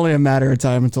 It's only a matter of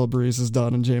time until Breeze is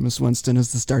done and Jameis Winston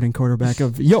is the starting quarterback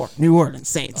of your New Orleans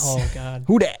Saints. Oh God.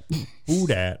 Who dat? Who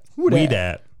dat? Who We dat?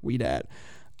 dat. We dat.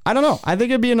 I don't know. I think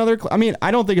it'd be another. I mean,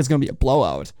 I don't think it's going to be a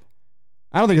blowout.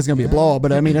 I don't think it's going to be a blowout,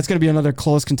 but I mean, it's going to be another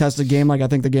close contested game like I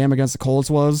think the game against the Colts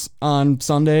was on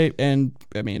Sunday. And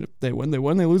I mean, if they win, they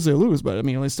win. They lose, they lose. But I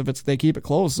mean, at least if they keep it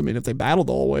close. I mean, if they battle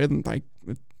the whole way, then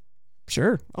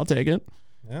sure, I'll take it.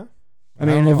 Yeah. I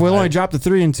mean, if we'll only drop to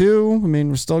 3-2, I mean,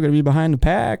 we're still going to be behind the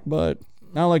pack, but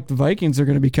not like the Vikings are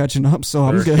going to be catching up, so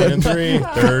I'm 13 good.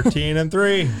 and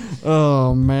 3.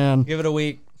 Oh, man. Give it a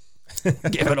week.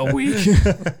 Give it a week.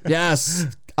 Yes.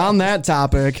 On that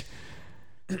topic,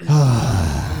 it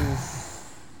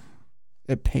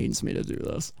pains me to do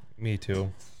this. Me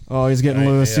too. Oh, he's getting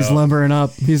loose. He's yeah. limbering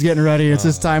up. He's getting ready. It's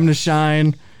his time to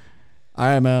shine. All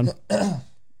right, man.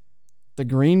 The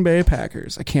Green Bay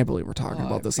Packers. I can't believe we're talking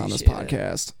about this on this appreciate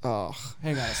podcast. Oh,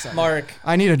 hang on a second. Mark,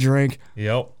 I need a drink.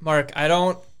 Yep. I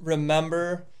don't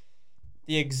remember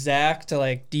the exact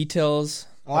Oh, details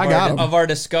I got 'em. of our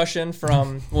discussion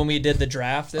from when we did the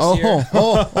draft this year.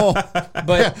 Oh.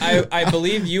 But I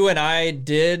believe you and I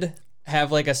did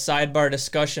have like a sidebar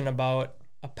discussion about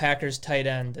a Packers tight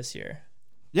end this year.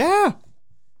 Yeah.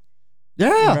 You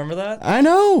Yeah. remember that? I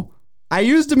know. I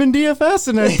used him in DFS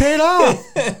and it paid off.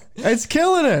 It's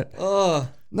killing it.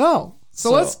 No.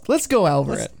 So let's go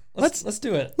over it. Let's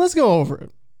do it. Let's go over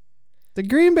it. The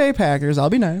Green Bay Packers, I'll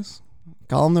be nice.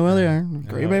 Call them the way they are.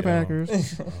 Green Bay yeah.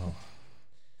 Packers.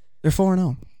 They're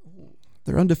 4-0.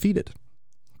 They're undefeated.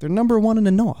 They're number 1 in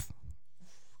the North.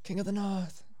 King of the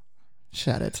North.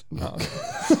 Shut it. Oh,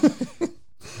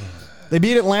 They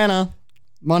beat Atlanta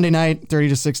Monday night,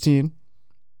 30-16.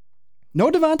 No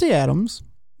Devontae Adams.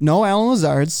 No Alan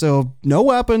Lazard. So no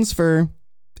weapons for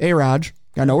A-Raj.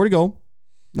 Got nowhere to go.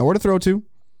 Nowhere to throw to.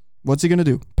 What's he going to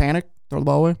do? Panic? Throw the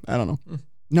ball away? I don't know.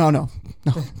 No.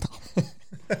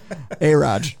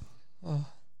 A-Raj.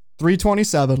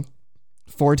 327.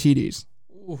 4 TDs.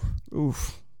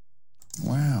 Oof.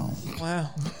 Wow.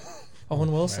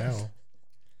 Owen Wilson. Wow.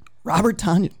 Robert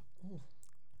Tonyan.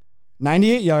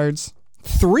 98 yards.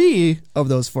 3 of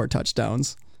those 4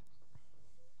 touchdowns.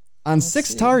 On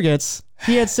 6 targets,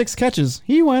 he had 6 catches.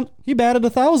 He batted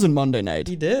 1,000 Monday night.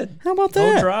 He did. How about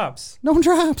that? No drops. No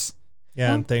drops.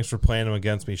 Yeah, and thanks for playing him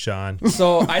against me, Sean.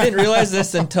 So I didn't realize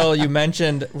this until you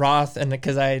mentioned Roth, and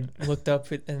because I looked up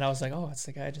and I was like, oh, it's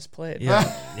the guy I just played. Yeah.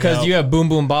 Because you have Boom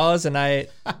Boom Ballas, and I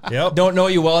Yep. don't know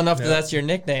you well enough that that's your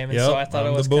nickname, and so Yep, I thought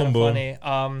I'm it was the kind Boom of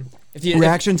Boom. funny. If you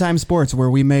Reaction Time Sports, where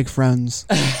we make friends.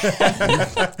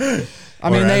 I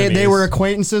mean, they enemies. were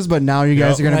acquaintances, but now you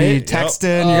guys Yep. are going to be Right?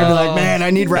 texting. You're going to be like, man, I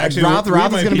need Roth. Actually, Roth we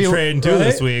is might going to be be trading too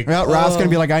this week. Yeah, Roth's going to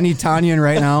be like, I need Tanyan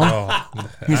right now. Oh,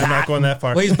 I'm not going that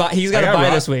far. well, he's got to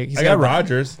buy this week. He's I gotta got buy.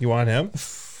 Rogers. You want him?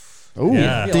 Ooh,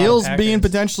 Yeah. deals Packers. being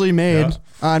potentially made.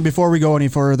 Yeah. And before we go any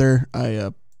further,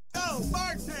 Oh,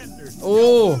 bartender.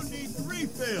 Oh. Needs a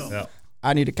refill. Yeah.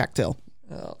 I need a cocktail.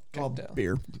 Oh, cocktail.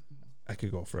 Beer. I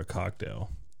could go for a cocktail.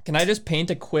 Can I just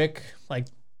paint a quick,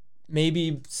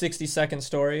 maybe 60-second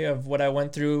story of what I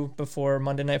went through before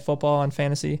Monday Night Football on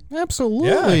fantasy?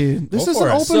 Absolutely. Yeah, This go is for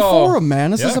an it. open So- forum,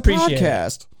 man. This Yeah, is a appreciate it.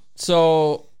 podcast.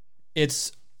 So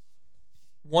it's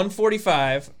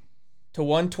 145 to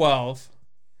 112.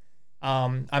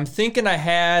 I'm thinking I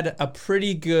had a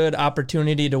pretty good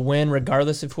opportunity to win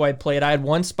regardless of who I played. I had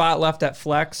one spot left at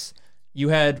flex. You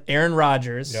had Aaron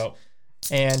Rodgers Yep.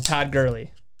 and Todd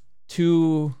Gurley.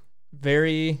 2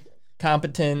 very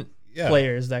competent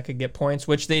players that could get points,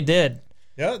 which they did.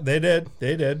 Yeah, they did.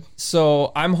 They did.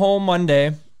 So I'm home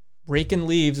Monday, raking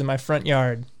leaves in my front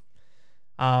yard.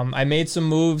 I made some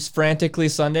moves frantically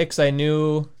Sunday because I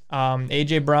knew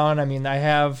A.J. Brown. I mean, I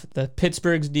have the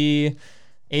Pittsburgh's D,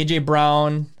 A.J.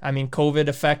 Brown. I mean, COVID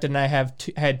affected, and I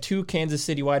had 2 Kansas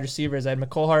City wide receivers. I had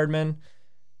McCole Hardman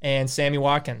and Sammy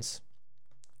Watkins,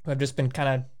 who I've just been kind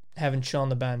of having chill on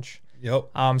the bench. Yep.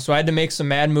 So I had to make some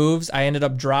mad moves. I ended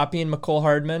up dropping McCole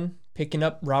Hardman, picking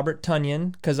up Robert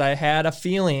Tonyan because I had a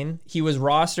feeling he was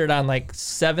rostered on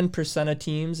 7% of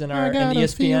teams in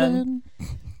ESPN,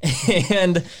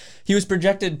 and he was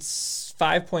projected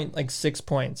 6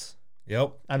 points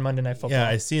Yep. on Monday Night Football. Yeah,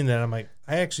 I seen that. I'm like,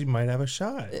 I actually might have a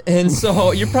shot. And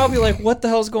so you're probably like, what the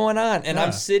hell's going on? And Yeah.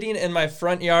 I'm sitting in my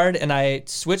front yard, and I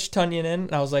switched Tonyan in,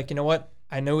 and I was like, you know what?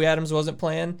 I know Adams wasn't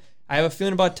playing. I have a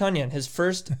feeling about Tonyan. His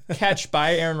first catch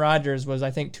by Aaron Rodgers was, I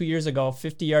think, 2 years ago,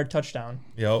 50-yard touchdown.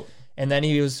 Yep. And then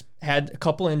he had a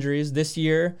couple injuries. This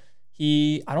year,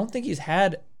 I don't think he's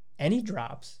had any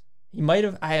drops. He might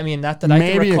have. I mean, not that I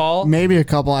can recall. Maybe a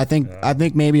couple. I think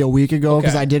maybe a week ago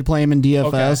because Okay. I did play him in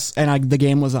DFS and the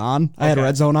game was on. I had Okay.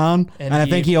 red zone on, and I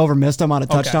think he overmissed him on a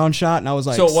touchdown shot, and I was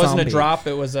like, So it wasn't a zombie. drop.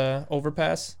 It was a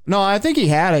overpass. No, I think he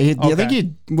had it. I think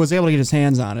he was able to get his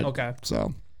hands on it. Okay.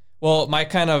 So Well, my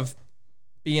kind of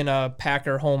being a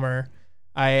Packer homer,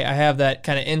 I have that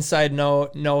kind of inside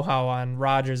know-how on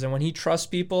Rodgers. And when he trusts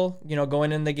people,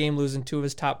 going in the game, losing 2 of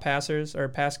his top passers or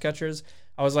pass catchers,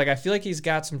 I was like, I feel like he's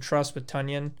got some trust with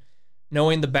Tonyan.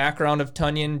 Knowing the background of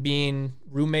Tonyan being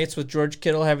roommates with George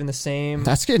Kittle, having the same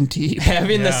that's getting deep.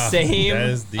 having the Yeah, same that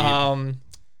is deep.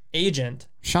 agent.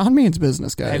 Sean means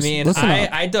business, guys. I mean, Listen up.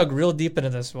 I dug real deep into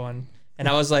this one, and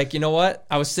I was like, you know what?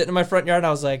 I was sitting in my front yard, and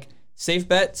I was like, safe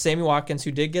bet, Sammy Watkins,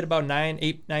 who did get about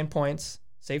 9 points.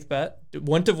 Safe bet.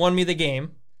 Wouldn't have won me the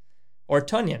game. Or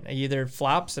Tonyan. He either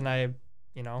flops and I,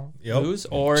 lose,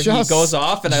 or he Just- goes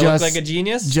off and I look like a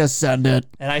genius. Just send it.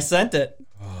 And I sent it.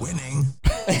 Winning.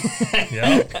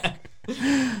 Yep.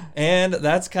 And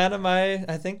that's kind of I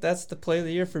think that's the play of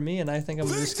the year for me. And I think I'm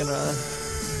just going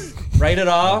to write it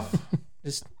off,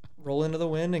 just roll into the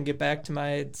wind and get back to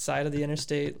my side of the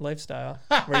interstate lifestyle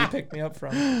where you picked me up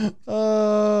from.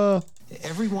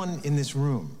 Everyone in this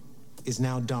room is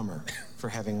now dumber for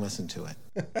having listened to it.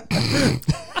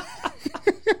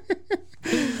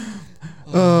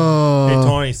 Hey,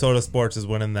 Tony, Soda Sports is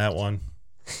winning that one.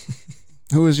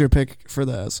 Who is your pick for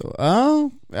that? So,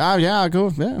 yeah, we're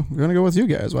gonna go with you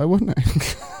guys. Why wouldn't I?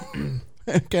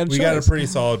 We got a pretty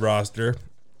solid roster.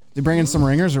 You bringing some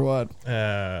ringers or what?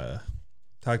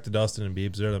 Talk to Dustin and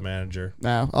Beebs. They're the manager.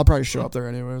 Nah, I'll probably show up there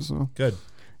anyway. So Good.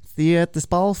 see you at this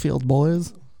ball field,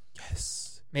 boys.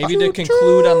 Yes. Maybe to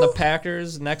conclude on the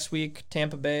Packers next week,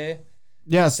 Tampa Bay.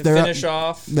 Yes, To they're finish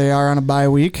off. They are on a bye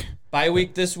week. Bye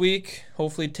week this week.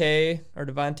 Hopefully Tay or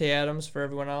Devontae Adams for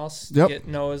everyone else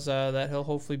knows that he'll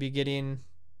hopefully be getting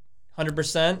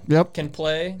 100%. Yep. Can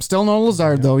play. Still no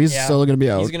Lazard though. He's still going to be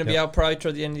out. He's going to be out probably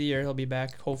toward the end of the year. He'll be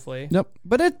back hopefully. Yep.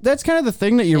 But that's kind of the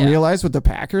thing that you realize with the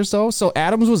Packers though. So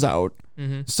Adams was out.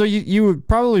 Mm-hmm. So you would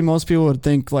probably, most people would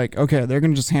think like, okay, they're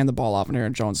going to just hand the ball off and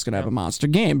Aaron Jones is going to have a monster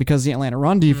game because the Atlanta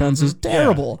run defense is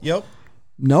terrible. Yeah. Yep.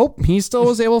 Nope. He still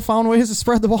was able to find ways to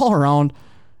spread the ball around.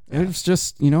 It was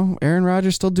just, Aaron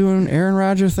Rodgers still doing Aaron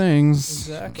Rodgers things.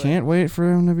 Exactly. Can't wait for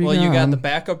him to be Well, you got gone. the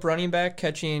backup running back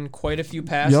catching quite a few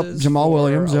passes. Yep, Jamal for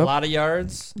Williams, A yep. lot of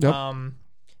yards. Yep.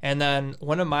 And then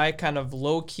one of my kind of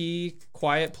low-key,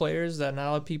 quiet players that not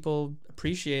a lot of people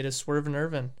appreciate is Swervin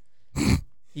Irvin.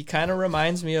 He kind of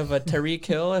reminds me of a Tyreek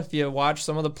Hill if you watch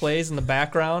some of the plays in the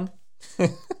background.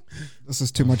 This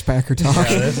is too much Packer talk.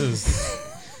 Yeah, this is.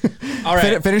 All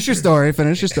right. Finish your story.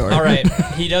 All right.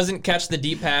 He doesn't catch the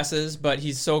deep passes, but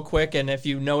he's so quick. And if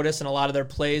you notice in a lot of their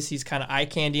plays, he's kind of eye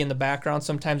candy in the background.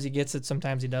 Sometimes he gets it,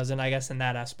 sometimes he doesn't, I guess, in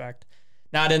that aspect.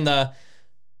 Not in the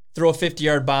throw a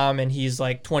 50-yard bomb and he's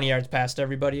like 20 yards past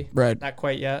everybody. Right. Not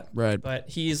quite yet. Right. But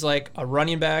he's like a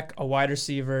running back, a wide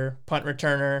receiver, punt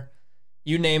returner.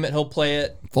 You name it, he'll play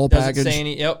it. Full Doesn't package. say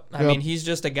any. I mean, he's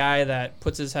just a guy that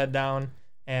puts his head down,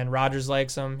 and Rodgers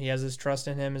likes him. He has his trust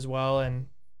in him as well, and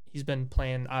he's been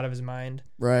playing out of his mind.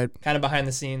 Right. Kind of behind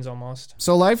the scenes almost.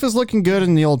 So life is looking good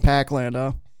in the old Packland,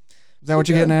 huh? Is that what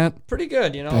you're getting at? Pretty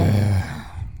good,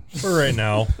 For right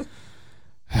now.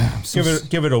 Give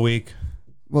it a week.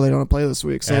 Well, they don't play this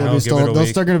week, so Yeah, they'll give it a still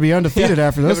week. going to be undefeated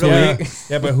after this give it a week. week.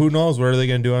 Yeah, but who knows? What are they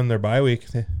going to do on their bye week?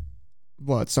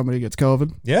 What? Somebody gets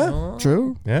COVID? Yeah.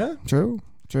 True. Yeah. True.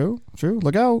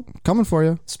 Look out. Coming for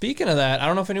you. Speaking of that, I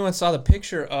don't know if anyone saw the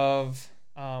picture of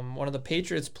one of the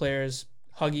Patriots players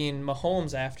hugging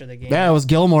Mahomes after the game. Yeah, it was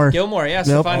Gilmore.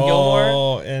 Stephon Gilmore.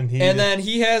 Oh, and then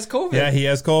he has COVID. Yeah, he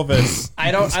has COVID.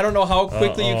 I don't know how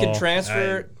quickly you can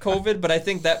transfer COVID, but I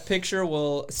think that picture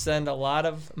will send a lot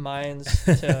of minds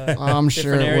to I'm different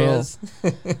sure it areas.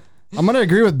 will. I'm going to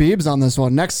agree with Beebs on this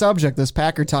one. Next subject, this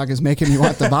Packer talk is making me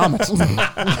want to vomit.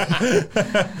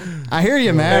 I hear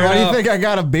you, man. Fair Why do you enough. think I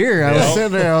got a beer? I was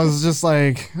sitting there. I was just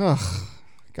like, ugh,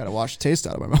 got to wash the taste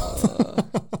out of my mouth.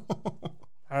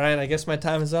 All right, I guess my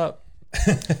time is up.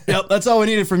 Yep, that's all we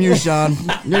needed from you, Sean.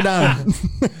 You're done.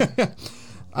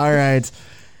 All right.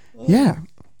 Yeah.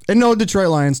 And no Detroit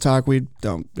Lions talk. We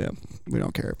don't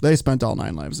care. They spent all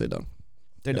 9 lives. They're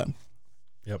done.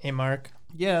 Hey, Mark.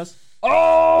 Yes.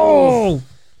 Oh!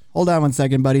 Hold on one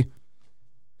second, buddy.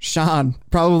 Sean,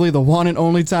 probably the one and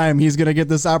only time he's going to get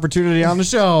this opportunity on the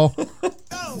show.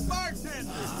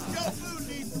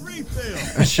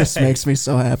 It just makes me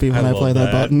so happy when I play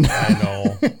that button. I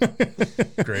know.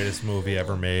 Greatest movie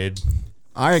ever made.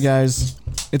 All right, guys.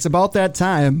 It's about that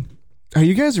time. Are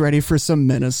you guys ready for some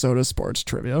Minnesota sports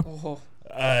trivia? Oh,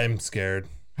 I'm scared.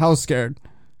 How scared?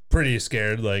 Pretty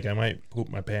scared. Like, I might poop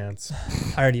my pants.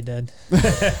 I already did.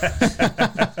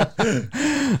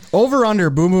 Over under,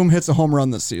 Boom Boom hits a home run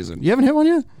this season. You haven't hit one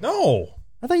yet? No.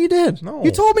 I thought you did. No.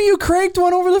 You told me you cranked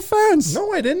one over the fence.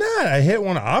 No, I did not. I hit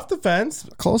one off the fence.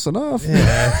 Close enough.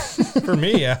 Yeah. For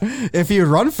me, yeah. If you'd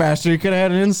run faster, you could have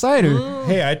had an insider.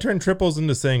 Hey, I turn triples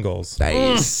into singles.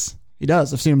 Nice. He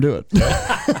does. I've seen him do it.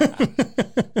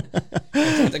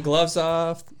 Take the gloves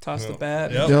off, toss the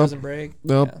bat, Yep. it doesn't break.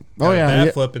 Nope. Yeah. Oh, yeah.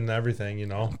 Bat flip and everything, you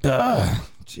know.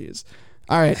 Jeez.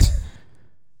 All right.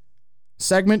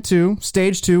 Segment 2,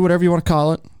 stage 2, whatever you want to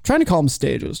call it. Trying to call them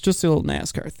stages. Just a little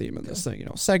NASCAR theme in this thing.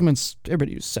 Segments.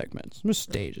 Everybody uses segments. Just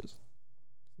stages.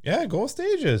 Yeah, go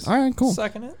stages. All right, cool.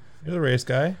 Second it. You're the race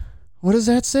guy. What does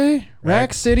that say?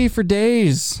 Rack City for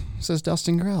days, says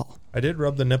Dustin Grell. I did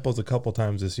rub the nipples a couple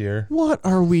times this year. What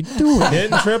are we doing?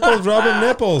 Hitting triples, rubbing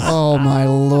nipples. Oh, my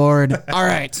Lord. All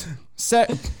right.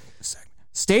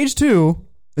 Stage 2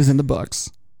 is in the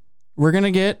books. We're going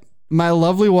to get my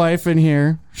lovely wife in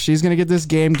here. She's going to get this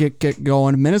game get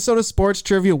going. Minnesota sports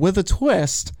trivia with a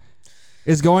twist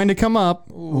is going to come up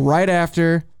right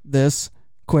after this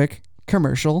quick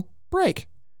commercial break.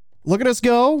 Look at us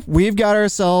go. We've got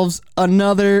ourselves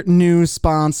another new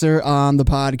sponsor on the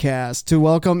podcast. To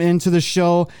welcome into the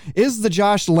show is the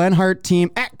Josh Lenhart team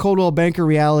at Coldwell Banker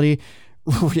Realty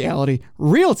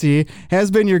has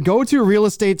been your go-to real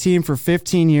estate team for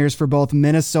 15 years for both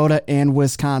Minnesota and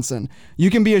Wisconsin.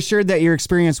 You can be assured that your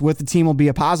experience with the team will be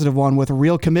a positive one with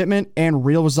real commitment and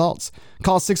real results.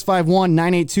 Call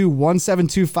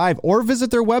 651-982-1725 or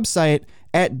visit their website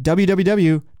at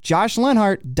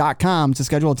www.joshlenhart.com to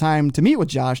schedule a time to meet with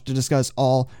Josh to discuss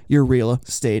all your real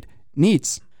estate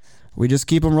needs. We just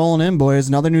keep them rolling in, boys.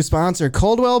 Another new sponsor,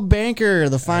 Coldwell Banker.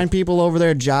 The fine people over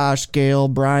there, Josh, Gail,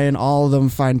 Brian, all of them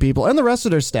fine people, and the rest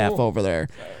of their staff over there.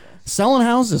 Selling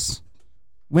houses.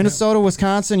 Minnesota,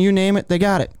 Wisconsin, you name it, they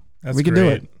got it. We can do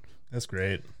it. That's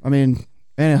great. I mean,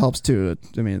 and it helps too.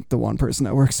 I mean, the one person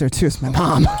that works there too is my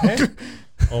mom.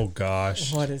 Oh,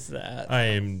 gosh. What is that? I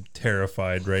am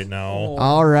terrified right now.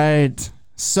 All right.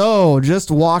 So,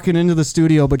 just walking into the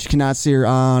studio, but you cannot see her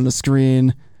on the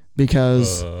screen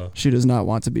because she does not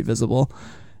want to be visible,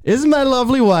 is my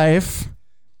lovely wife.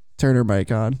 Turn her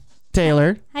mic on.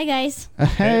 Taylor. Hi, guys.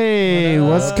 Hey,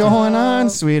 what's going on,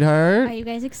 sweetheart? Are you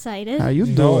guys excited? How you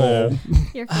No. doing?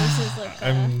 Your faces look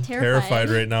I'm terrified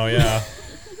right now, yeah.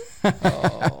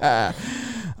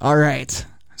 All right.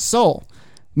 So,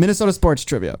 Minnesota sports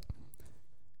trivia.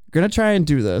 Gonna try and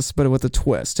do this, but with a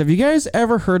twist. Have you guys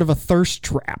ever heard of a thirst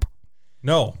trap?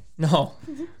 No. No.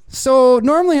 So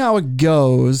normally how it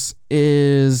goes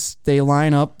is they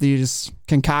line up these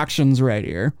concoctions right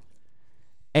here.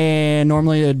 And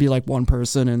normally it'd be like one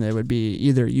person, and it would be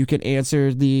either you can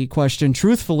answer the question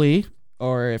truthfully,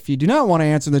 or if you do not want to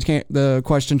answer the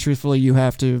question truthfully, you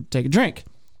have to take a drink.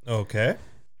 Okay.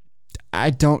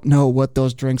 I don't know what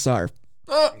those drinks are.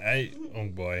 Oh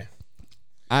boy.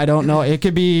 I don't know. It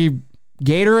could be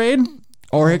Gatorade,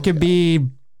 or it could be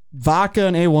vodka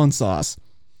and A1 sauce.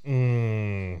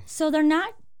 So they're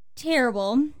not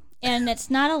terrible, and it's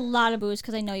not a lot of booze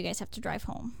because I know you guys have to drive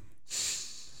home.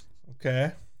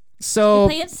 Okay. So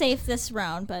We play it safe this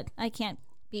round, but I can't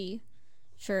be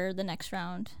sure the next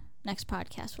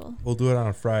podcast will. We'll do it on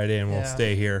a Friday and we'll Yeah.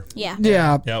 stay here. Yeah.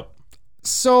 yeah. Yep.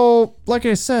 So like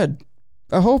I said,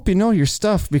 I hope you know your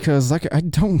stuff because like I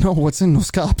don't know what's in those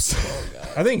cups.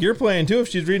 I think you're playing too if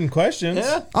she's reading questions.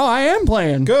 Yeah. Oh, I am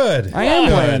playing. Good. I am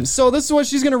Good. playing. So this is what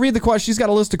she's going to read the question. She's got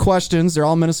a list of questions. They're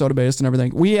all Minnesota based and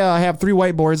everything. We have 3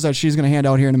 whiteboards that she's going to hand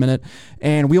out here in a minute,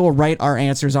 and we will write our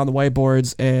answers on the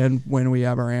whiteboards. And when we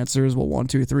have our answers, we'll 1,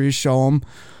 2, 3 show them,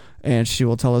 and she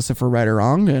will tell us if we're right or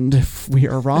wrong. And if we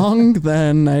are wrong,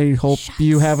 then I hope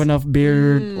you have enough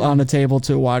beer on the table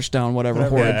to wash down whatever Yeah,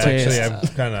 horrid taste. actually,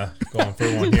 I'm kind of going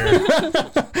for one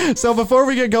here. So before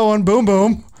we get going, boom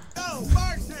boom. Yo,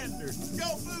 bartender,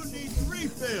 your food needs a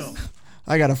refill.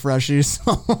 I got a freshie,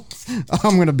 so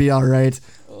I'm gonna be all right.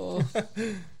 Oh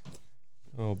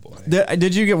boy.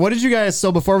 Did you get? What did you guys?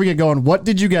 So before we get going, what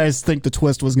did you guys think the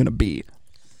twist was gonna be?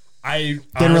 I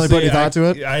Didn't really put any thought to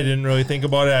it? I didn't really think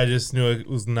about it. I just knew it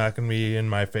was not going to be in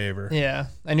my favor. Yeah.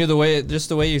 I knew the way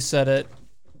you said it,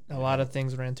 a lot of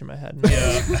things ran through my head.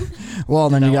 Yeah. Well,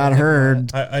 then you got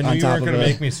heard. I knew on you top weren't of going to it.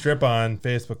 make me strip on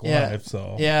Facebook Yeah. Live,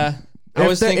 so. Yeah. I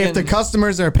was thinking If the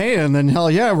customers are paying, then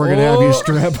hell yeah, we're gonna have you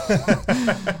strip.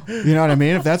 You know what I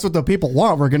mean? If that's what the people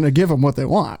want, we're gonna give them what they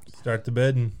want. Start the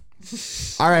bidding.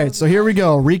 All right, so here we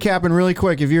go. Recapping really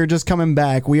quick. If you're just coming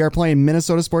back, we are playing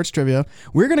Minnesota Sports Trivia.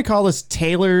 We're going to call this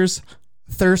Taylor's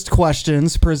Thirst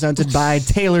Questions, presented by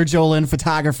Taylor Jolin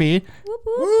Photography. Whoop,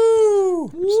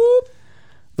 whoop. Woo!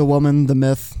 The woman, the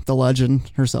myth, the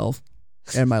legend herself,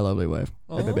 and my lovely wife.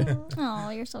 Hey, baby. Oh,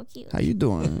 you're so cute. How you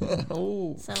doing?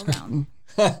 Settle down.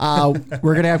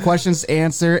 We're going to have questions to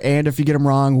answer, and if you get them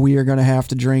wrong, we are going to have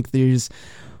to drink these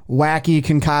wacky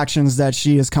concoctions that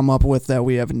she has come up with that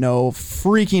we have no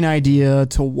freaking idea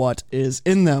to what is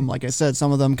in them. Like I said,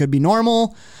 some of them could be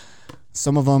normal.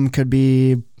 Some of them could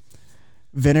be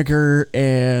vinegar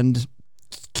and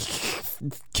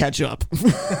ketchup.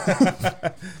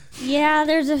 Yeah,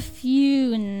 there's a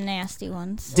few nasty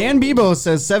ones. Dan Bebo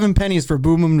says 7 pennies for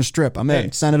Boom Boom to strip. I'm in. Hey.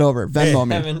 Send it over. Venmo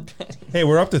me. Evan, Hey,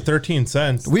 we're up to 13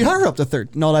 cents. We are up to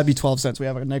 30. No, that'd be 12 cents. We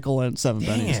have a nickel and 7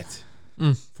 Dang pennies. it.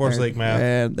 Forest Lake math.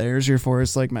 And there's your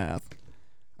Forest Lake math.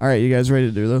 All right, you guys ready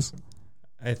to do this?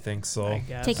 I think so. I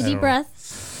guess. Take a I deep don't-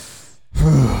 breath.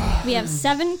 We have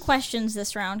 7 questions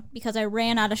this round because I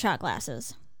ran out of shot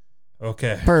glasses.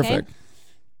 Okay. Perfect.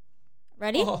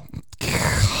 Ready? Oh,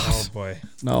 boy.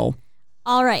 No.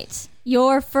 All right.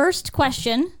 Your first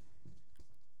question.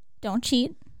 Don't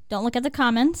cheat. Don't look at the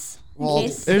comments. in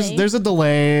case they- There's a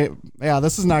delay. Yeah,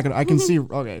 this is not gonna. I can see.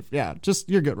 Okay, yeah, just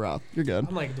you're good, Rob. You're good.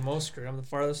 I'm like the most screwed. I'm the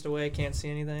farthest away. Can't see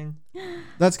anything.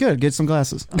 That's good. Get some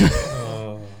glasses.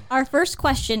 Our first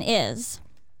question is,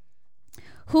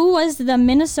 who was the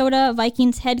Minnesota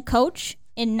Vikings head coach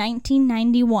in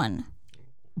 1991?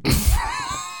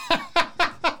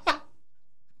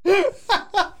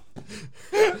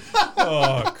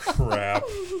 Oh, crap.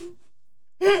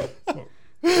 I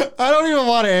don't even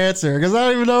want to answer because I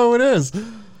don't even know who it is.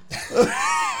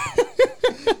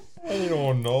 I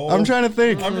don't know. I'm trying to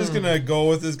think. I'm just going to go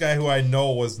with this guy who I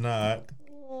know was not.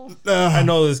 I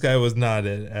know this guy was not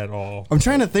it at all. I'm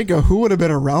trying to think of who would have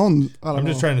been around. I'm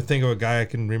just trying to think of a guy I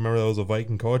can remember that was a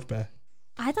Viking coach back.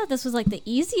 I thought this was like the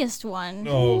easiest one.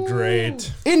 Oh,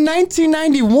 great. In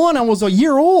 1991, I was a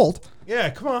year old. Yeah,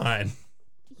 come on.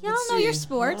 Y'all know your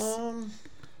sports. All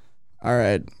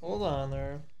right. Hold on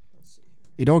there.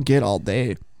 You don't get all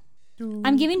day.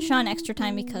 I'm giving Sean extra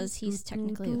time because he's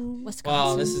technically Wisconsin.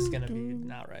 Well, this is gonna be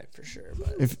not right for sure,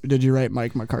 but Did you write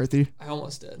Mike McCarthy? I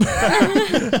almost did.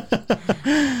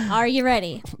 Are you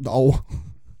ready? No.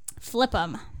 Flip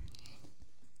 'em.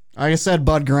 Like I said,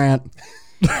 Bud Grant.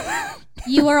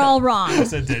 You are all wrong. I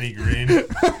said Denny Green.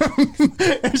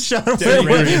 Shot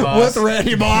Randy with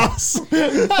Randy Moss.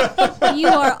 You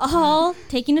are all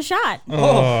taking a shot.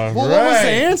 Oh, What was the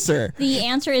answer? The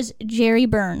answer is Jerry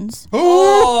Burns.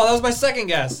 Oh, that was my second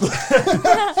guess.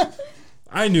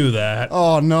 I knew that.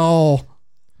 Oh, no.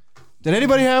 Did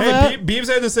anybody have Hey, that? Beebs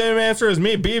had the same answer as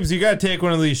me. Beebs, you got to take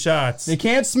one of these shots. You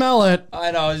can't smell it. I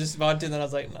know, I was just about to, then I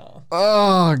was like, no.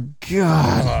 Oh,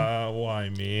 God. Why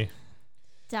me?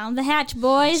 Down the hatch,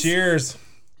 boys. Cheers.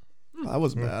 That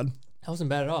was bad. That wasn't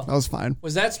bad at all. That was fine.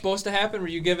 Was that supposed to happen? Were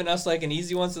you giving us like an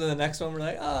easy one, so then the next one we're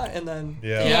like, and then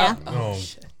Yeah. Yeah. Oh, Oh.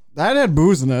 shit. That had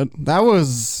booze in it. That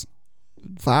was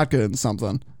vodka and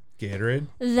something. Gatorade.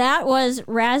 That was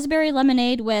raspberry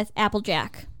lemonade with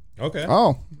Applejack. Okay.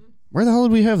 Oh, where the hell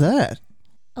did we have that?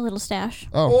 A little stash.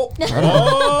 Oh,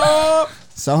 Oh.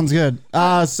 sounds good.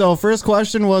 So first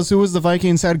question was, who was the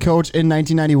Vikings head coach in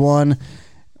 1991?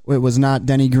 It was not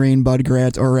Denny Green, Bud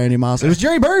Grant, or Randy Moss. It was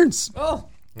Jerry Burns. Oh,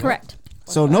 Correct.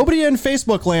 So nobody in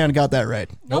Facebook land got that right.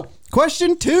 nope.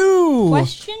 Question 2.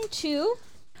 Question 2.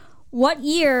 What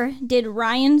year did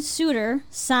Ryan Suter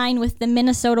sign with the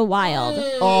Minnesota Wild?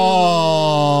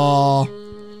 Oh.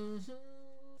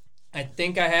 I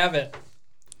think I have it.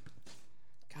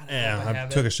 God, I Yeah, hope I I have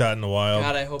took it. a shot in the wild.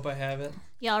 God, I hope I have it.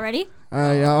 Y'all ready?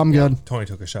 Yeah, I'm good. Tony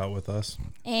took a shot with us.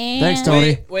 And Thanks,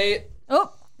 Tony. Wait.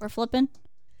 Oh, we're flipping.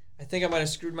 I think I might have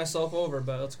screwed myself over,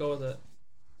 but let's go with it.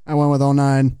 I went with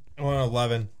 09. I went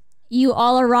 11. You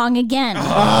all are wrong again. It's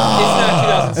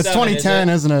not 2007. It's 2010,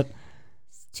 isn't it?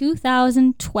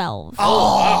 2012.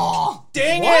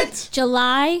 Dang it!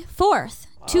 July 4th,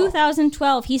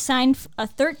 2012. He signed a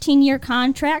 13-year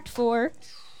contract for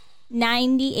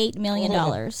 $98 million.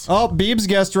 Oh, Beebs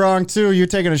guessed wrong, too. You're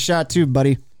taking a shot, too,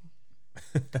 buddy.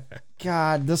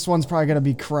 God, this one's probably going to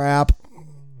be crap.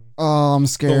 Oh, I'm The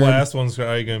scared. last one's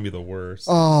probably going to be the worst.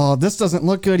 Oh, this doesn't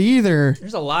look good either.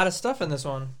 There's a lot of stuff in this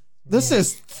one. This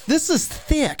is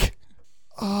thick.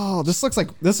 Oh, this looks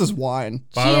like this is wine.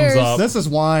 Bottoms Cheers. up. This is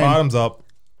wine. Bottoms up.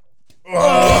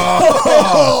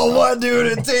 Oh, what,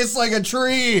 dude? It tastes like a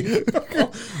tree.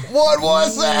 What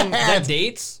was Is that that?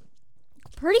 dates?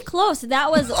 Pretty close. That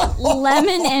was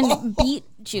lemon and beet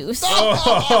juice.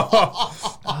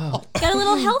 Oh. Got a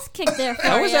little health kick there for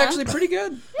That was ya. actually pretty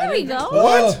good. There we go.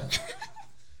 What?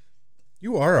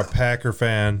 You are a Packer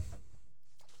fan.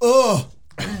 Ugh.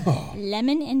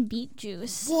 Lemon and beet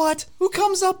juice. What? Who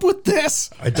comes up with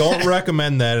this? I don't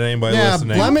recommend that to anybody Yeah,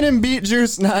 listening. lemon and beet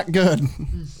juice, not good.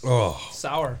 Oh,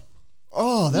 Sour.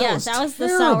 Oh, Yes, that was the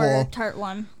sour tart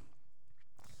one.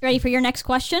 Ready for your next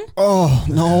question? Oh,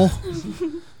 no.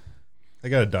 I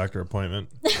got a doctor appointment.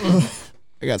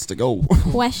 I got to go.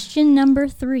 Question number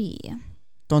 3.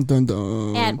 Dun, dun,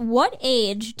 dun. At what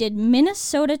age did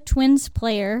Minnesota Twins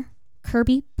player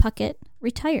Kirby Puckett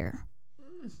retire?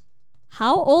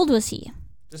 How old was he?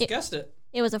 Just guessed it.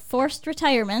 It was a forced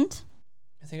retirement.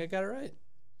 I think I got it right.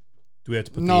 Do we have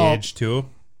to put No. the age too?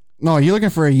 No, you looking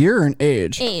for a year or an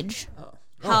age? Age.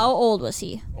 How old was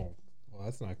he? Oh, well,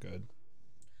 that's not good.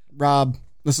 Rob,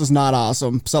 this is not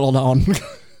awesome. Settle down.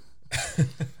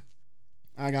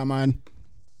 I got mine.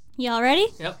 Y'all ready?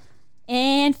 Yep.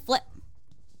 And flip.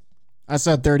 I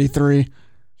said 33.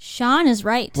 Sean is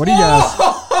right. What do you guess?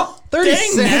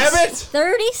 36. Dang nabbit!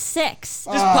 36. Just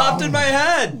popped in my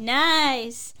head.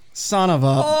 Nice. Son of a.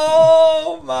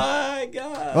 Oh my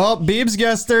god. Oh, Beebs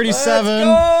guessed 37.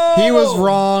 Let's go. He was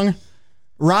wrong.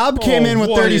 Rob came in with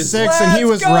what 36 is- and he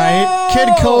was Let's go. right. Kid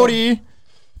Cody,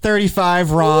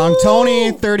 35, wrong.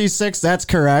 Tony, 36. That's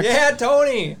correct. Yeah,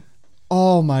 Tony.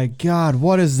 Oh my God,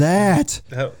 what is that?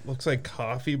 That looks like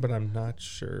coffee, but I'm not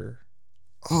sure.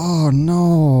 Oh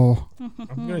no.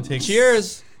 I'm gonna take.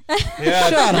 Cheers. Yeah,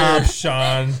 Shut cheers, up.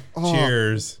 Sean.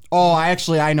 Cheers. Oh,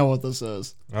 I know what this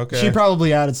is. Okay. She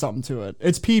probably added something to it.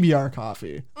 It's PBR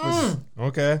coffee.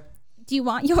 Okay. Do you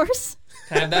want yours?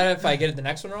 Can I have that if I get the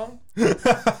next one wrong?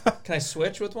 Can I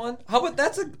switch with one? How about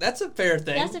that's a fair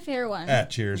thing. That's a fair one.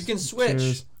 Cheers. You can switch.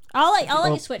 Cheers. I'll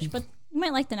let you switch, but you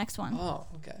might like the next one. Oh,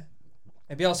 okay.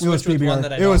 Maybe I'll It was switch with one PBR.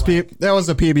 that I It don't was like. that was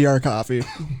a PBR coffee.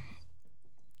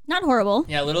 Not horrible.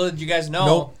 Yeah, little did you guys know.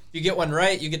 Nope. If you get one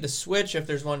right, you get to switch if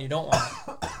there's one you don't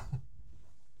want.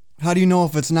 How do you know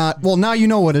if it's not? Well, now you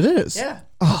know what it is. Yeah.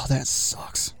 Oh, that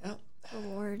sucks.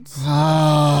 Awards.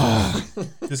 Ah.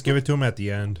 Just give it to him at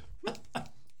the end.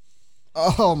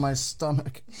 Oh, my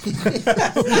stomach.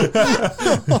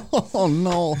 Oh,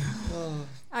 no.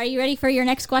 Are you ready for your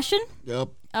next question? Yep.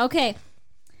 Okay.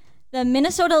 The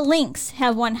Minnesota Lynx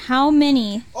have won how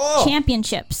many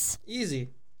championships? Easy.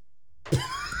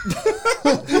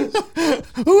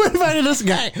 Who invited this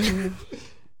guy?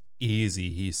 Easy,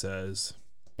 he says.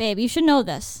 Babe, you should know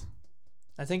this.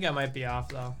 I think I might be off,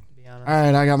 though, to be honest. All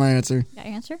right, I got my answer. Got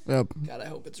your answer? Yep. God, I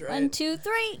hope it's right. 1, 2,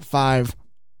 3. 5.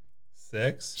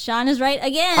 6. Sean is right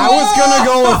again. I was gonna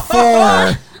go with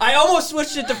 4. I almost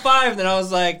switched it to 5, and then I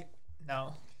was like,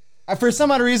 no. For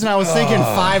some odd reason, I was thinking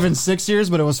 5 and 6 years,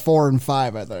 but it was 4 and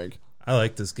 5, I think. I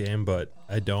like this game, but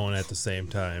I don't at the same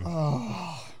time.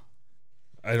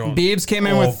 I don't. Beebs came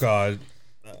in oh, with. God.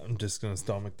 I'm just going to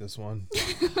stomach this one.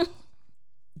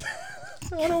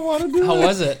 I don't want to do How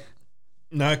was it?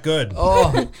 Not good.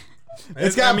 Oh,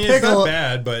 It's got it's pickle. not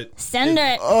bad, but Send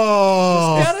it.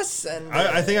 Oh. gotta send it.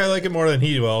 I think I like it more than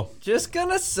he will. Just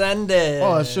gonna send it.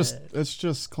 Oh, it's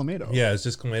just clamato. Yeah, it's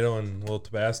just tomato and a little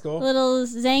Tabasco. Little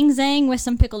zang with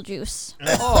some pickle juice.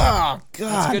 Oh, God.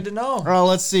 That's good to know. Oh,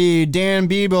 let's see. Dan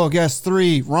Bebo guessed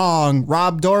 3. Wrong.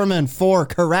 Rob Dorman, 4.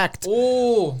 Correct.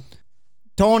 Oh,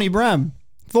 Tony Brem,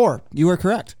 4. You were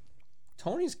correct.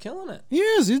 Tony's killing it. He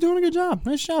is. He's doing a good job.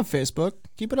 Nice job, Facebook.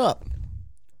 Keep it up.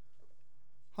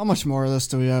 How much more of this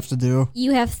do we have to do?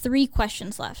 You have 3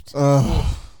 questions left.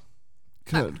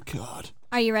 Good God.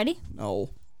 Are you ready? No.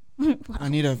 I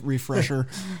need a refresher.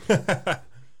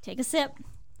 Take a sip.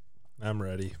 I'm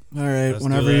ready. All right, Let's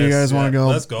whenever do you this. guys want to Yeah, go.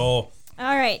 Let's go.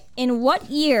 All right. In what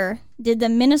year did the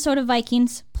Minnesota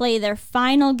Vikings play their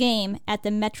final game at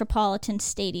the Metropolitan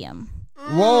Stadium?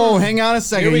 Whoa, hang on a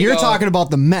second. Here we You're go. talking about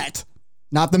the Met,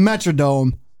 not the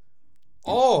Metrodome.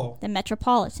 Oh, The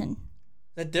Metropolitan. is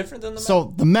that different than the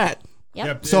So the Met.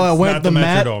 Yep. So it's it went not the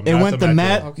Met. Metrodome, It not went the Met,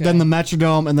 Metro. Okay. then the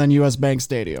Metrodome, and then US Bank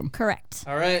Stadium. Correct.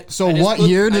 All right. So I just what put-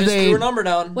 year I did just they- threw a number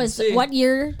down? Was Let's see. what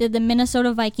year did the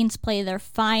Minnesota Vikings play their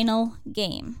final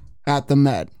game? At the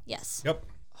Met. Yes. Yep.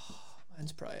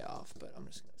 Mine's probably off, but I'm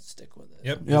just gonna stick with it.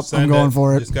 Yep. Yep, just send I'm going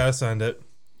for it. Just gotta send it.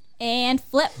 And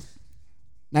flip.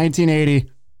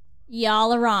 1980.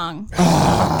 Y'all are wrong.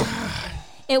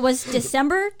 It was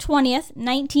December 20th,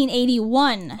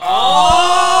 1981.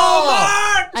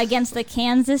 Oh, Against the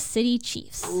Kansas City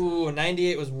Chiefs. Ooh,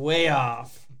 98 was way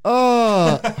off.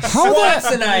 How the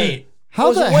Swatzenite. how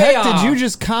was the way heck off. did you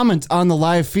just comment on the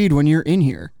live feed when you're in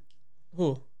here,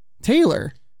 Who?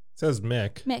 Taylor? It says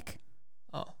Mick. Mick.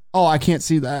 Oh, I can't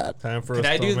see that. Time for Did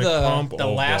a I do stomach pump. the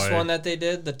Oh, last boy. one that they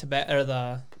did? The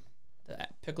the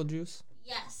pickle juice?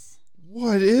 Yes.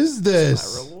 What is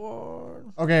this?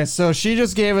 Reward. Okay, so she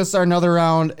just gave us another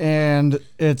round, and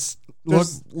it's look.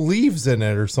 There's leaves in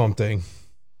it or something.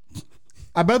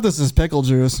 I bet this is pickle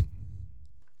juice.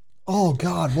 Oh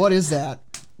God, what is that?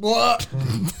 What?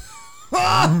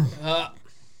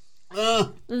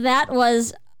 That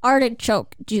was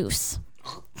artichoke juice.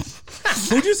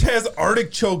 Who just has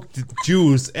artichoke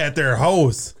juice at their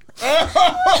house?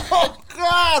 God,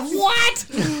 what?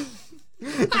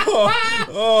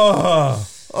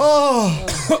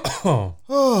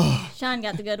 Sean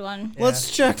got the good one. Let's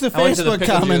check the I went to the Facebook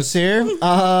pickle comments juice. here.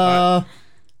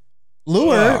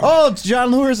 Lure. Oh,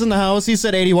 John Lure's in the house. He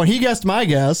said 81. He guessed my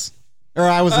guess. Or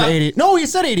I was an 80. No, he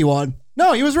said 81.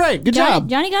 No, he was right. Good job.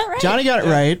 Johnny got it right. Johnny got it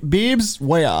right. Beebs,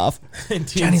 way off.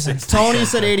 Tony Tony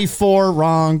said 84.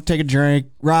 Wrong. Take a drink.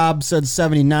 Rob said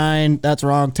 79. That's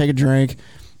wrong. Take a drink.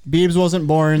 Beebs wasn't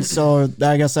born, so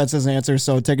I guess that's his answer.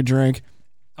 So take a drink.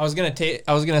 I was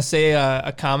gonna say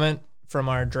a comment from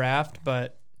our draft,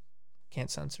 but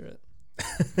can't censor it.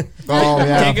 Oh,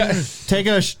 yeah. Take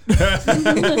a,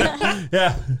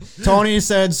 Yeah. Tony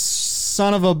said,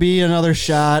 son of a bee, another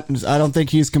shot. I don't think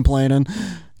he's complaining.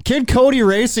 Kid Cody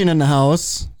Racing in the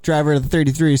house. Driver of the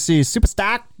 33C. Super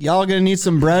stock. Y'all gonna need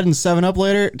some bread and 7-Up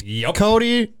later? Yep.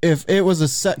 Cody, if it was a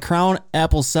set Crown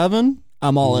Apple 7,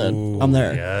 I'm all in. Ooh, I'm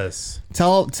there. Yes.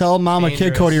 Tell Mama Kid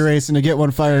Dangerous. Cody Racing to get one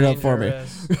fired up for me.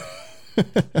 dangerous.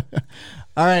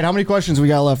 All right, how many questions we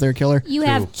got left there, Killer? You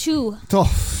have 2.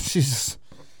 Oh, Jesus.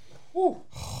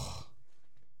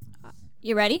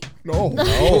 You ready? No.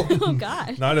 Oh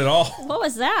gosh. Not at all. What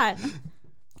was that?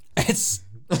 It's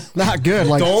not good.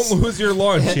 Like, Don't lose your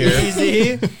lunch here.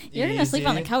 Easy. You're gonna sleep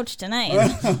on the couch tonight.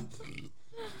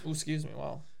 Ooh, excuse me.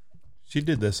 Wow. She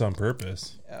did this on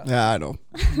purpose. yeah, I know.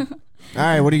 All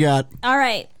right, what do you got? All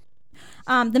right.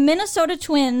 The Minnesota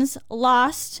Twins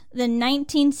lost the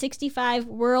 1965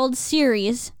 World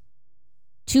Series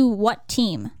to what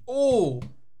team? Oh,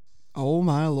 Oh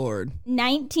my lord.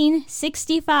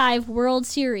 1965 World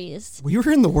Series. We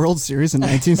were in the World Series in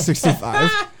 1965.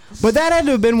 But that had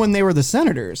to have been when they were the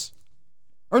Senators.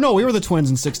 Or no, we were the Twins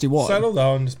in 61. Settle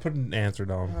down. Just put an answer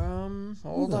down.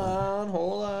 hold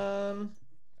on.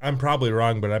 I'm probably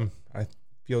wrong, but I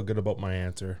feel good about my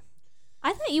answer.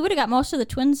 I thought you would have got most of the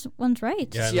Twins ones right.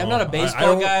 Yeah, See, I'm no, not a baseball I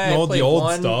don't guy. know I played the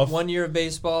old stuff. one year of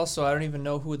baseball, so I don't even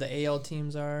know who the AL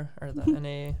teams are or the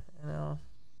NA.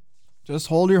 Just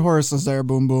hold your horses there,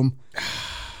 Boom Boom.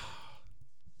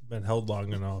 Been held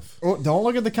long enough. Oh, don't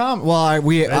look at the comment. Well,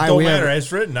 we It don't we matter. have,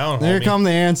 It's written down. There homie. come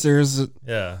the answers.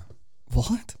 Yeah.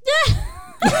 What?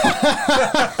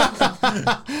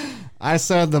 I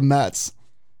said the Mets.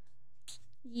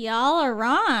 Y'all are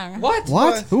wrong. What?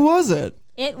 What? Who was it?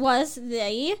 It was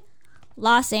the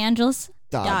Los Angeles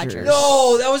Dodgers.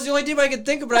 No, that was the only team I could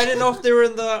think of, but I didn't know if they were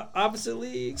in the opposite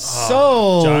leagues.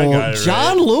 So, John got it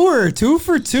John right. Lure, 2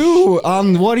 for 2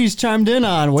 on what he's chimed in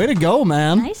on. Way to go,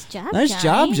 man. Nice job, Nice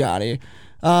job, Johnny.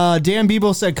 Dan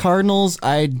Bebo said Cardinals.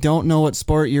 I don't know what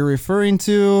sport you're referring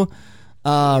to.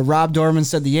 Rob Dorman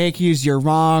said the Yankees. You're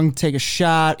wrong. Take a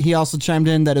shot. He also chimed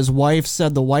in that his wife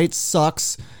said the White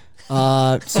sucks.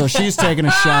 So she's taking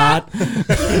a shot.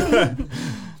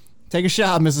 Take a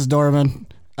shot, Mrs. Dorman.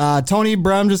 Tony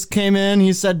Brum just came in.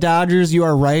 He said Dodgers. You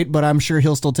are right, but I'm sure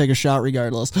he'll still take a shot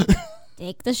regardless.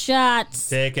 Take the shots.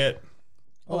 Take it.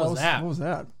 What was that? What was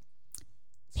that?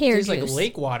 Pear Tastes juice. like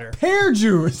lake water. Pear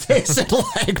juice. Tasted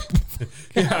like.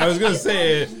 Yeah, I was gonna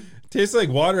say it tastes like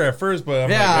water at first, but I'm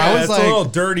Yeah, like, I was it's like- a little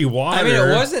dirty water. I mean,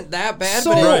 it wasn't that bad,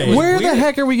 So but Right. it was where the weird.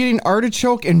 heck are we getting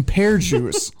artichoke and pear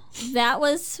juice? That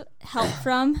was help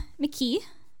from Michaela.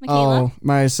 Oh,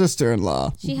 my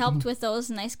sister-in-law. She helped with those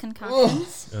nice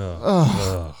concoctions.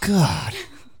 God.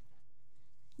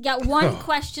 Got one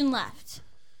question left.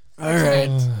 All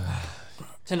right.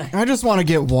 Tonight. I just want to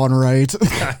get one right.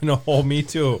 I know, me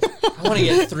too. I want to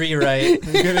get 3 right.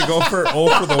 I'm gonna go for O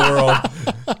for the world.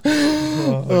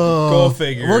 Go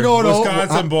figure. We're going O.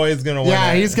 Wisconsin boy is gonna win.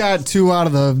 Yeah, it. he's got 2 out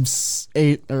of the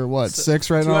 8 or what, 6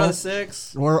 right 2 now? out of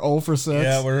 6. We're 0 for 6.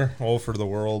 Yeah, we're O for the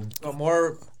world. But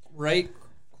more right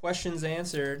questions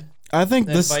answered. I think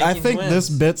Then this. I Vikings think this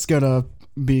wins. bit's gonna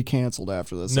be canceled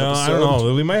after this. No, episode. I don't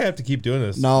know. We might have to keep doing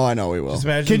this. No, I know we will. Just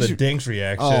imagine Could the you- Dinks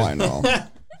reaction. Oh, I know.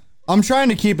 I'm trying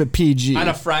to keep it PG. On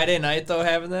a Friday night, though,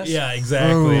 having this? Yeah, Ooh,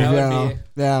 exactly. That would yeah,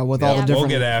 be- yeah, with all the Yeah. different.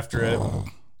 We'll get after it.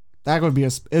 That would be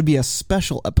it'd be a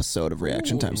special episode of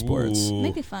Reaction Time Sports. Ooh.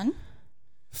 Might be fun.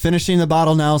 Finishing the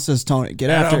bottle now, says Tony. Get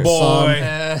after it,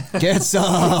 Attaboy. son. Get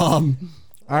some.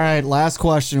 All right, last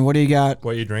question. What do you got?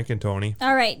 What you drinking, Tony?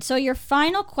 All right, so your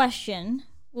final question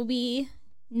will be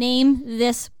name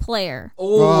this player.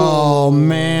 Oh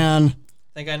man.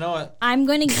 I think I know it. I'm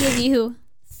going to give you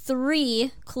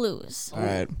 3 clues. All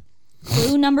right.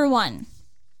 Clue number 1.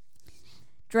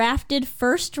 Drafted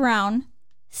first round,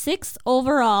 6th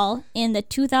overall in the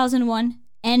 2001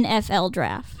 NFL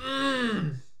draft.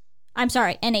 I'm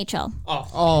sorry, NHL. Oh,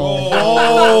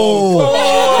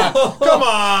 come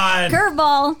on.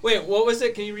 Curveball. Wait, what was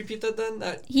it? Can you repeat that then?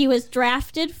 He was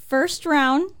drafted first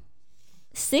round,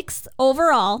 6th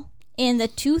overall in the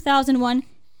 2001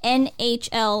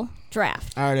 NHL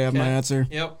draft. I already have my answer.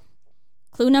 Yep.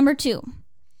 Clue number 2.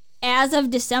 As of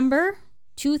December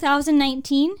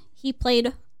 2019, he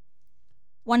played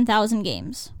 1,000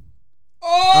 games.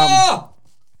 Oh!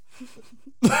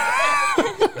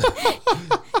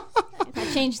 That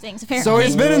changed things, apparently. So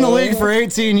he's been in the league for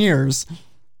 18 years.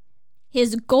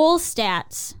 His goal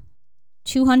stats,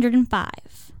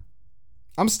 205.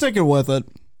 I'm sticking with it.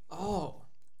 Oh,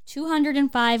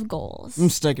 205 goals. I'm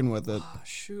sticking with it.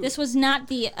 shoot. This was not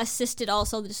the assisted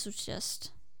also, this was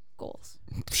just goals.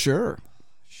 Sure.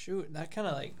 Shoot, that kind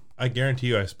of like... I guarantee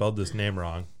you I spelled this name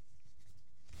wrong.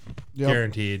 Yep.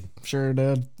 Guaranteed. Sure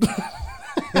did.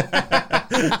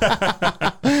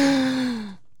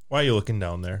 Why are you looking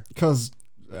down there? Because,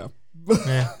 yeah.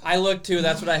 I looked too.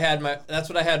 That's what I had. That's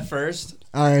what I had first.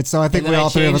 All right, so I think And we then all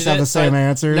I 3 of us changed have it, the so same I-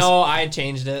 answers. No, I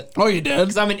changed it Oh, you did?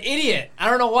 because I'm an idiot. I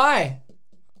don't know why.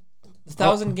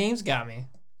 1,000 games got me.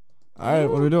 All right,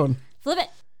 what are we doing? Flip it.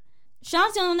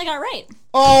 Sean's the only one that got right.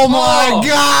 Oh, my Oh.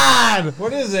 God!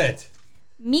 What is it?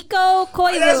 Miko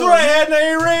Koivu. That's what I had and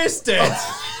I erased it.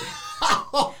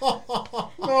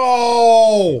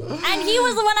 No. And he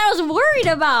was the one I was worried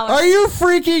about. Are you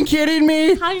freaking kidding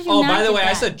me? How did you Oh, not by the get way, I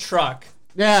that? said truck.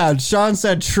 Yeah, Sean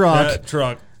said truck. That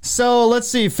truck. So let's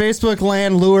see. Facebook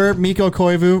land lure Miko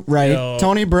Koivu, right? Yo.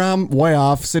 Tony Brum, way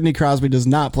off. Sidney Crosby does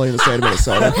not play in the state of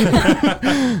Minnesota.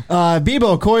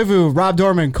 Bebo Koivu, Rob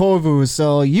Dorman Koivu.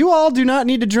 So you all do not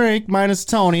need to drink, minus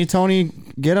Tony. Tony,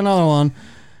 get another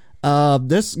one.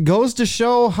 This goes to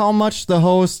show how much the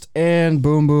host and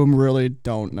Boom Boom really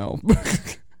don't know.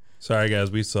 Sorry, guys,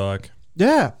 we suck.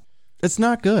 Yeah, it's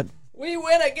not good. We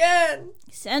win again.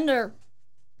 Sender.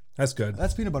 That's good.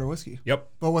 That's peanut butter whiskey, Yep.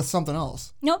 but with something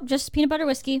else. Nope, just peanut butter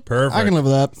whiskey. Perfect. I can live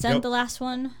with that. Send Yep. the last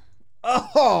one.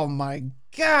 Oh my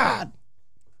God.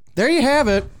 There you have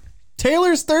it.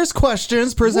 Taylor's Thirst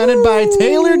Questions presented by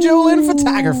Taylor Jolin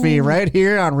Photography right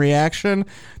here on Reaction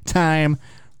Time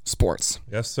Sports.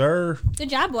 Yes, sir. Good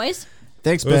job, boys.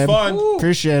 Thanks, It was babe. fun.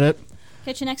 Appreciate it.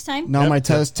 Catch you next time. Now Yep. my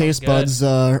taste buds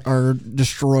are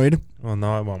destroyed. Well,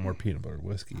 now I want more peanut butter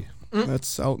whiskey.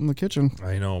 That's out in the kitchen.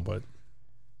 I know, but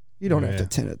You don't have Yeah. to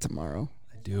tin it tomorrow.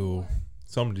 I do.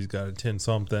 Somebody's got to tin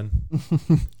something.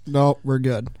 No, we're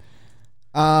good.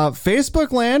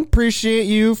 Facebook land, appreciate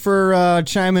you for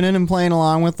chiming in and playing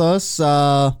along with us.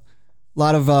 A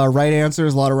lot of right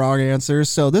answers, a lot of wrong answers.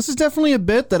 So this is definitely a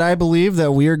bit that I believe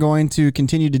that we are going to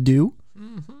continue to do.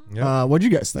 Yep. What'd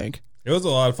you guys think? It was a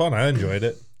lot of fun. I enjoyed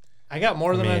it. I got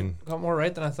more than mean- I got more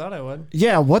right than I thought I would.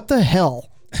 Yeah, what the hell?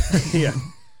 Yeah.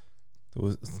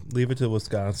 Leave it to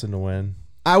Wisconsin to win.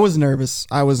 I was nervous.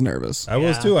 I was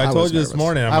too. I told you this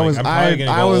morning. I'm probably going to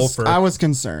go over. I was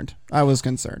concerned.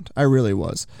 I really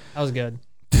was. That was good.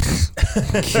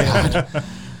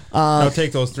 Now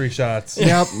take those 3 shots.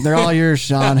 Yep, they're all yours,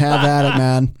 Sean. Have at it,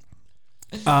 man.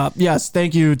 Yes,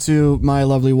 thank you to my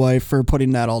lovely wife for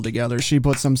putting that all together. She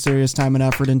put some serious time and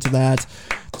effort into that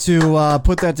to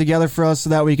put that together for us so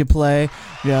that we could play.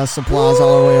 Yes, applause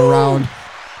all the way around.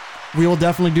 We will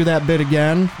definitely do that bit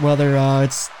again, whether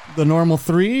it's the normal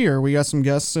 3 or we got some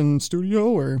guests in studio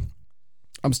or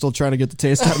I'm still trying to get the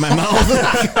taste out of my mouth.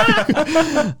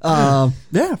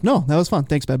 Yeah, no, that was fun.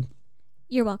 Thanks, babe.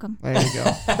 You're welcome. There you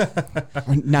go.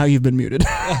 Now you've been muted.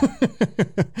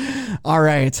 All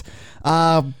right.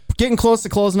 Getting close to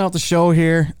closing out the show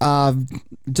here.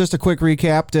 Just a quick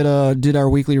recap. Did our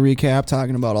weekly recap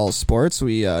talking about all sports.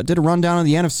 We did a rundown of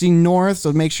the NFC North,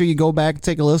 so make sure you go back and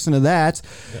take a listen to that.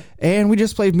 Yep. And we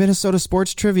just played Minnesota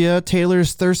Sports Trivia,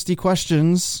 Taylor's Thirsty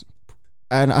Questions,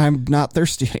 and I'm not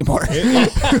thirsty anymore.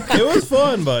 It was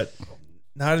fun, but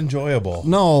not enjoyable.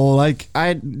 No, like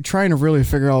I'm trying to really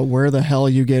figure out where the hell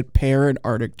you get pear and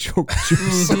artichoke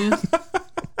juice.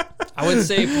 I would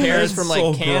say pears That's from so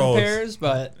like canned gross. pears,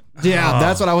 but Yeah,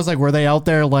 that's what I was like. Were they out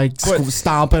there like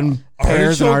stomping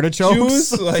pears and artichokes?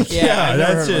 Juice? Like, yeah, I've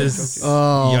never that's heard of just.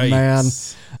 Oh, yikes. man.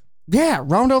 Yeah,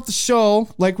 round out the show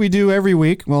like we do every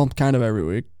week. Well, kind of every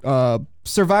week.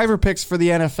 Survivor picks for the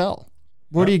NFL.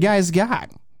 What do you guys got?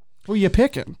 Who are you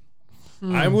picking?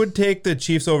 I would take the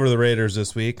Chiefs over the Raiders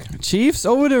this week. Chiefs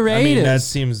over the Raiders. I mean, that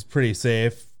seems pretty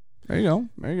safe. There you go.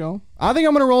 There you go. I think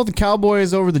I'm going to roll with the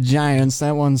Cowboys over the Giants.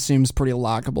 That one seems pretty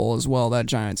lockable as well. That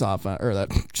Giants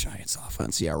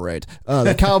offense, yeah, right.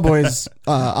 The Cowboys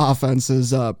offense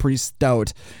is pretty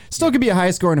stout. Still could be a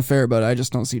high-scoring affair, but I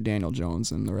just don't see Daniel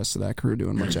Jones and the rest of that crew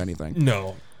doing much anything.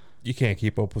 No, you can't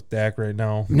keep up with Dak right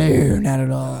now. No, not at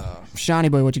all. Shawnee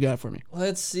boy, what you got for me?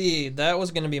 let's see. That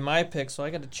was going to be my pick, so I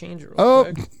got to change it real Oh,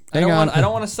 quick. hang on. I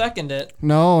don't want to second it.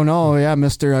 No, yeah,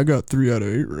 mister. I got 3 out of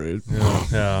 8 right.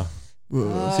 Yeah.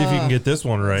 See if you can get this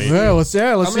one right. Yeah, let's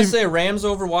I'm going see. to say Rams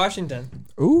over Washington.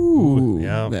 Ooh,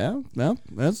 yeah.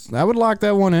 I would lock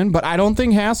that one in, but I don't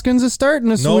think Haskins is starting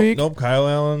this week. Nope. Kyle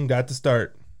Allen got the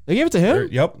start. They gave it to him?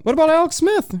 Yep. What about Alex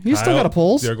Smith? He's still got a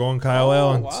pulse. They're going Kyle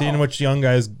Allen, wow. seeing which young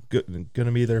guy's going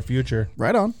to be their future.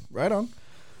 Right on.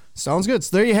 Sounds good.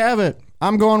 So there you have it.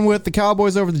 I'm going with the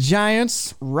Cowboys over the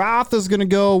Giants. Roth is going to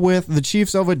go with the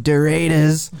Chiefs over the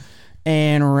Raiders.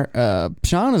 And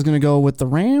Sean is going to go with the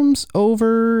Rams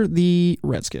over the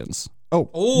Redskins. Ooh,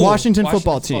 Washington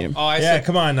football team. Oh, Yeah,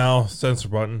 come on now, censor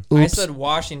button. I Oops. said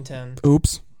Washington.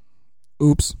 Oops.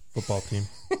 Football team.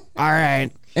 All right.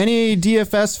 Any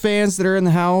DFS fans that are in the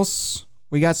house,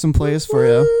 we got some plays for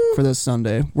you for this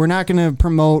Sunday. We're not going to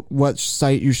promote what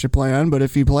site you should play on, but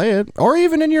if you play it, or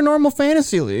even in your normal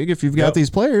fantasy league, if you've got Yep. these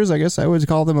players, I guess I would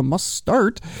call them a must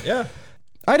start. Yeah.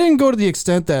 I didn't go to the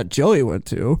extent that Joey went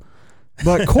to,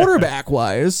 but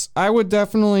quarterback-wise, I would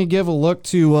definitely give a look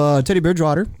to Teddy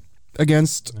Bridgewater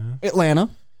against Atlanta.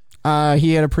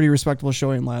 He had a pretty respectable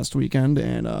showing last weekend,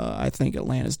 and I think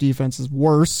Atlanta's defense is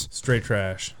worse Straight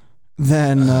trash.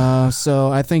 than so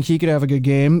I think he could have a good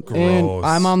game. Gross.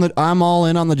 And I'm all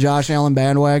in on the Josh Allen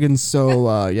bandwagon,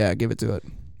 so yeah, give it to it.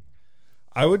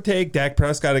 I would take Dak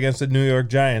Prescott against the New York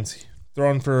Giants.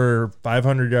 thrown for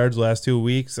 500 yards last 2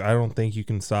 weeks. I don't think you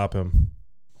can stop him.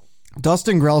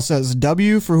 Dustin Grell says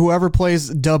W for whoever plays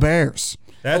the Bears.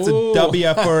 That's a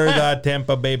W for the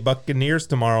Tampa Bay Buccaneers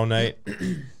tomorrow night.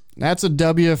 That's a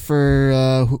W for.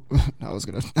 I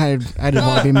didn't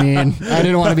want to be mean. I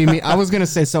didn't want to be mean. I was gonna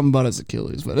say something about his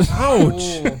Achilles, but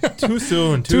Ouch! Too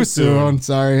soon. too soon.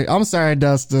 Sorry. I'm sorry,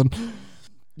 Dustin.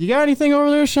 You got anything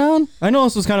over there, Sean? I know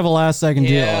this was kind of a last second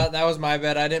deal. Yeah, that was my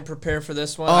bad. I didn't prepare for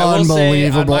this one. I will say, on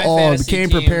Unbelievable! my Oh, fantasy came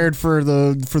team, prepared for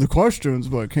the questions,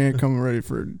 but can't come ready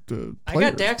for the. I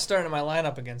got Dak starting in my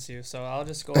lineup against you, so I'll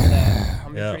just go with that.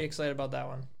 I'm pretty excited about that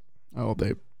one.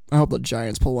 I hope the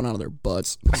Giants pull one out of their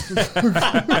butts. What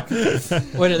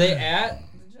are they at?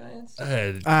 The Giants?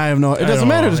 I have no. It doesn't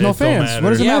matter. There's no fans. What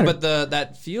does it matter? Yeah, but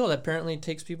that field apparently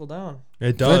takes people down.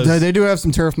 It does. They do have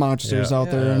some turf monsters out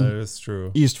there. Yeah, that's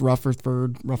true. East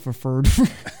Rutherford.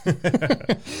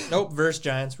 Nope, versus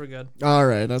Giants, we're good. All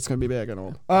right, that's gonna be back on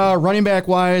hold. Running back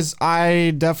wise,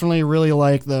 I definitely really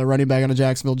like the running back on the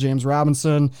Jacksonville, James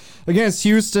Robinson, against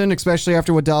Houston, especially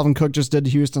after what Dalvin Cook just did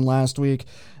to Houston last week.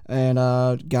 And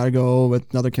got to go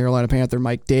with another Carolina Panther,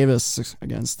 Mike Davis,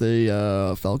 against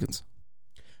the Falcons.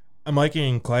 I'm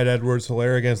liking Clyde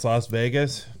Edwards-Helaire against Las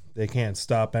Vegas. They can't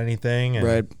stop anything. And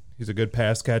Right. He's a good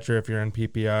pass catcher if you're in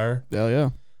PPR. Hell yeah.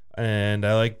 And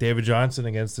I like David Johnson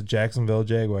against the Jacksonville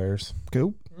Jaguars.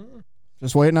 Cool.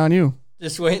 Just waiting on you.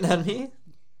 Just waiting on me?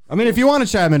 I mean, if you want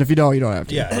to chime in, if you don't, you don't have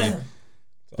to. Yeah.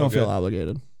 Don't feel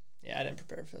obligated. Yeah, I didn't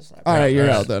prepare for this. All right,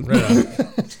 you're out then. Right on.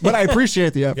 But I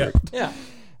appreciate the effort. Yeah.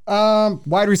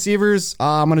 Wide receivers,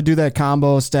 I'm going to do that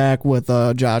combo stack with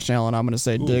Josh Allen. I'm going to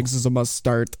say Diggs is a must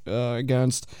start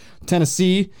against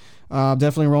Tennessee.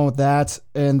 Definitely rolling with that.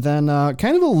 And then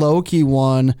kind of a low-key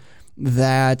one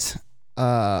that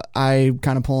I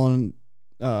kind of pulling.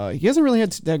 He hasn't really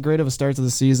had that great of a start to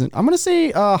the season. I'm going to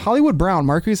say Hollywood Brown,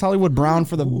 Marquise Hollywood Brown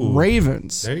for the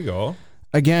Ravens. There you go.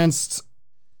 Against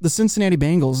the Cincinnati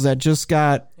Bengals that just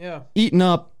got eaten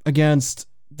up against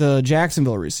the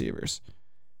Jacksonville receivers.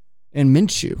 And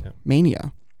Minshew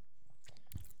Mania.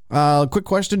 Quick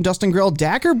question, Dustin Grill,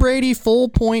 Dak or Brady full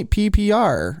point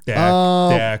PPR?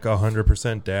 Dak,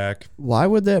 100% Dak. Why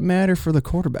would that matter for the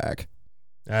quarterback?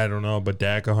 I don't know, but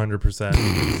Dak 100%.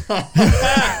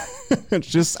 It's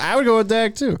just, I would go with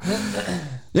Dak too.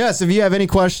 Yes, if you have any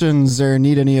questions or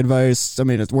need any advice, I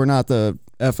mean, we're not the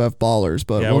FF ballers,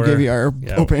 but we'll give you our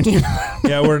opinion.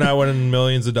 Yeah, we're not winning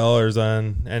millions of dollars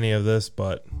on any of this,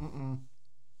 but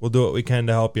we'll do what we can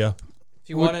to help you. If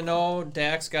you want to know,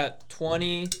 Dak's got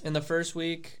 20 in the first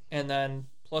week and then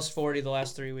plus 40 the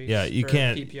last 3 weeks. Yeah, you for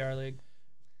can't. PPR league.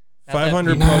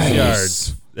 500 plus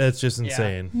yards. That's just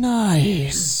insane.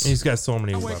 Nice. He's got so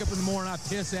many. I wake up in the morning, I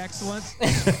piss excellence.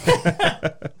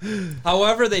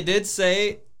 However, they did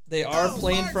say they are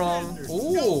playing from.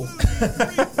 Ooh.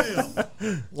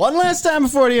 One last time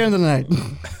before the end of the night.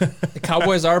 The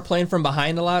Cowboys are playing from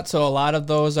behind a lot, so a lot of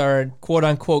those are quote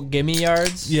unquote gimme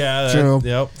yards. Yeah. True.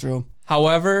 Yep. True.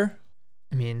 However,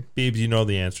 I mean, Beebs, you know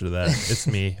the answer to that. It's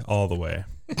me all the way.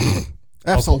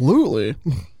 Absolutely.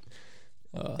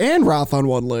 And Roth on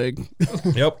one leg.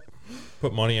 Yep.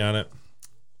 Put money on it.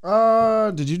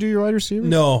 Did you do your wide receiver?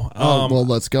 No. Well,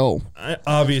 let's go.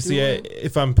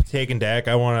 If I'm taking Dak,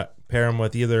 I want to pair him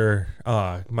with either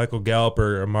Michael Gallup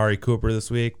or Amari Cooper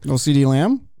this week. No CD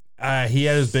Lamb? He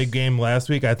had his big game last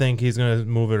week. I think he's going to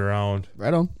move it around.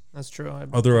 Right on. that's true.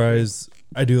 Otherwise,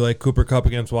 I do like Cooper Kupp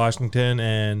against Washington,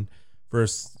 and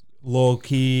versus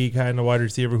low-key kind of wide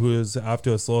receiver who is off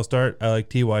to a slow start, I like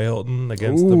T.Y. Hilton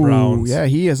against the Browns. Yeah,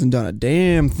 he hasn't done a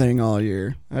damn thing all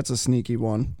year. That's a sneaky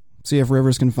one. See if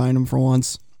Rivers can find him for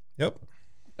once. Yep.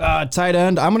 Tight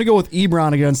end, I'm going to go with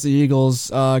Ebron against the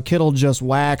Eagles. Kittle just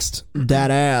waxed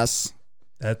that ass.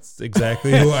 That's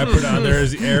exactly who I put on there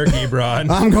is Eric Ebron.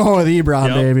 I'm going with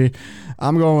Ebron, baby.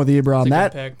 I'm going with Ebron.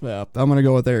 That's a good pick. Yeah, I'm going to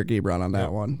go with Eric Ebron on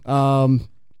that one.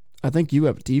 I think you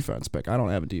have a defense pick. I don't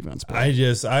have a defense pick.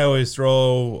 I always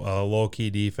throw a low-key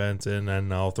defense in,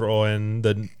 and I'll throw in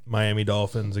the Miami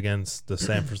Dolphins against the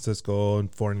San Francisco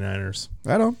and 49ers.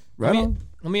 Right on.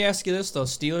 Let me ask you this, though.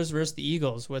 Steelers versus the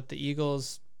Eagles. With the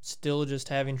Eagles still just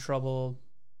having trouble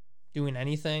doing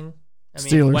anything. I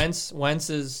mean, Steelers. Wentz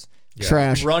is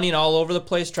trash, running all over the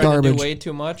place, trying to do way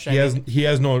too much. He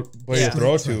has no way to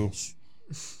throw to.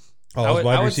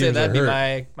 I would say that'd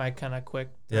be my kind of quick.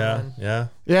 Yeah.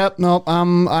 Yep. Nope.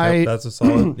 That's a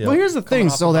solid. Yep. Well, here's the thing.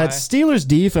 So that Steelers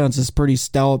defense is pretty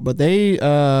stout, but they,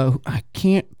 I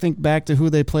can't think back to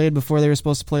who they played before they were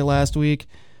supposed to play last week,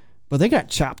 but they got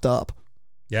chopped up.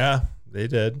 Yeah, they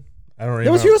did. I don't. It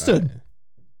was Houston.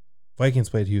 Vikings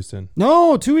played Houston.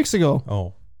 No, 2 weeks ago.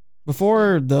 Oh.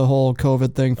 before the whole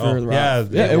COVID thing for the Rock.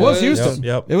 yeah, it was Houston.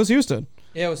 Yep. It was Houston.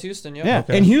 Yeah, it was Houston. Yep. Yeah,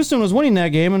 Okay. and Houston was winning that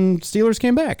game, and Steelers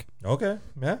came back. Okay.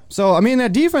 Yeah. So I mean,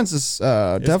 that defense is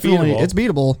definitely beatable. it's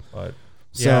beatable. But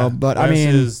So, yeah, but I Wes mean,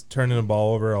 is turning the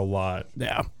ball over a lot.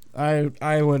 yeah,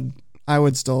 I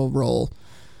would still roll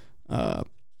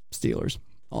Steelers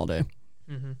all day.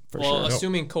 For Well, sure.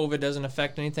 assuming COVID doesn't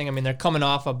affect anything, I mean, they're coming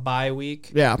off a bye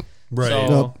week. Yeah, Right.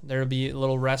 So they'll be a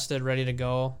little rested, ready to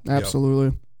go.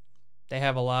 absolutely. They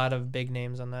have a lot of big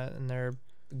names on that, and they're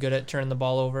good at turning the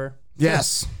ball over.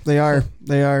 Yes, they are.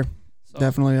 They are. So-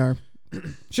 Definitely are.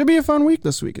 Should be a fun week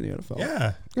this week in the NFL.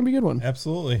 Yeah. It's gonna be a good one.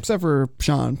 Absolutely. Except for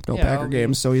Sean, no Yeah, Packer I'll be-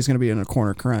 games, so he's gonna be in a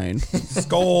corner crying.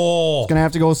 Skull. Gonna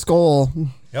have to go Skull.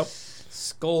 Yep.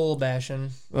 Skull bashing.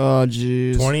 Oh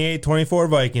jeez. 28-24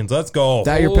 Vikings. Let's go.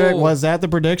 That your pick? Oh. Was that the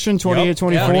prediction?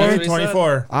 28-24? Yeah,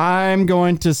 28-24. I'm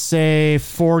going to say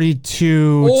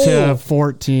 42 to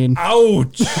 14.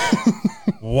 Ouch.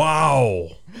 Wow.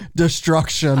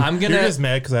 Destruction. I'm You're gonna. just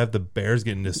mad because I have the Bears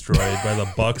getting destroyed by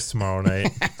the Bucks tomorrow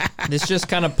night. This just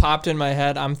kind of popped in my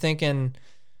head. I'm thinking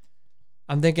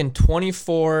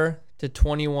 24 to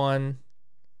 21,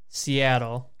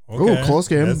 Seattle. Okay. Ooh, close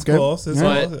game. That's Okay. close. That's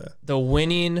Yeah. close. But the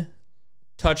winning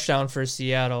touchdown for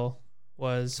Seattle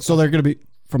was So they're going to be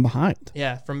from behind.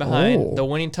 from behind. Oh. The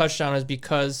winning touchdown is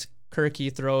because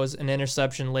Kirky throws an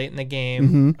interception late in the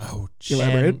game. Ouch.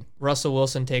 Elaborate. And Russell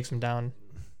Wilson takes him down.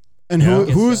 And Yeah.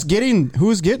 who's going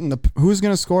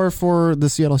to score for the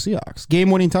Seattle Seahawks?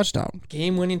 Game-winning touchdown.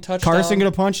 Game-winning touchdown. Carson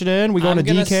going to punch it in. We go I'm to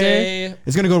gonna DK. say-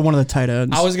 It's going to go to one of the tight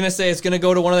ends. I was gonna say it's gonna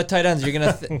go to one of the tight ends. You're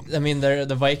gonna, I mean,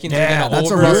 the Vikings Yeah, are gonna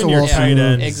that's a over. Russell You and your Wilson tight move.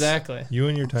 ends. Exactly. You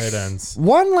and your tight ends.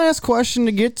 One last question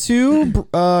to get to.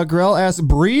 Grell asked,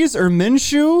 Breeze or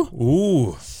Minshew?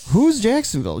 Ooh. Who's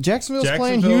Jacksonville? Jacksonville's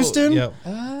playing Houston? Yep.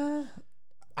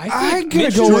 I'm think going to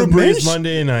Mitch go with Drew Brees Minsh.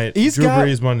 Monday night. He's Drew got-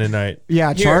 Brees Monday night.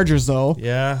 Yeah, Here. Chargers, though.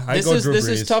 Yeah, I This go is Drew this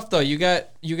Brees. is tough though. You got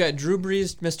Drew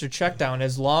Brees, Mr. Checkdown.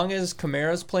 As long as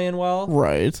Kamara's playing well,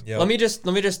 Right. Yep. let me just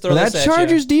throw But that this at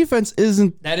Chargers you. defense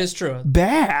isn't That is true.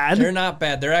 bad. They're not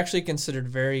bad. They're actually considered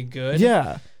very good.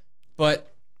 Yeah.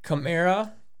 But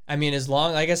Kamara, I mean,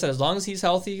 like I said, as long as he's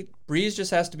healthy, Brees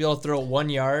just has to be able to throw it 1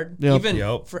 yard. Yep. Even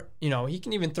Yep. for he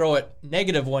can even throw it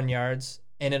negative 1 yards,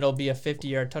 and it'll be a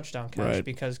 50-yard touchdown catch Right.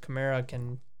 because Kamara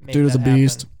can make Dude is a that happen.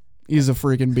 beast. He's a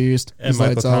freaking beast. And He's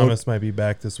Michael lights out. Thomas might be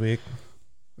back this week.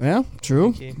 Yeah,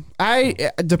 true. Okay.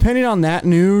 Depending on that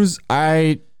news,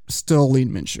 I still lean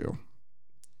Minshew.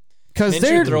 Because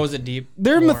Minshew throws it deep.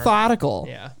 they're more. methodical.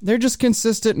 Yeah. They're just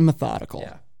consistent and methodical.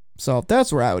 Yeah. So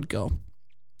that's where I would go.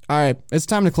 All right, it's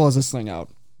time to close this thing out.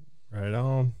 Right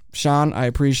on. Sean, I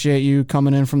appreciate you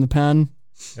coming in from the pen,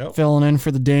 Yep. filling in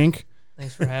for the dink.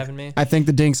 Thanks for having me. I think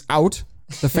the dink's out.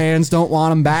 The fans don't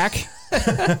want him back.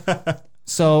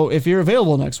 So if you're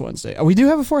available next Wednesday, we do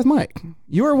have a fourth mic.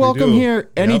 You are welcome do. here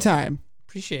Yep. anytime.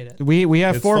 Appreciate it. We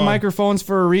have It's 4 fun. microphones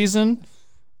for a reason.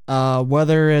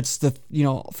 Whether it's the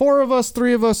 4 of us,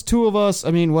 3 of us, 2 of us,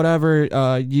 I mean whatever.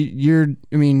 I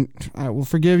will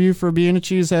forgive you for being a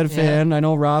Cheesehead fan. I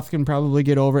know Roth can probably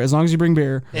get over it as long as you bring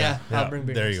beer. Yeah, Yeah, I'll bring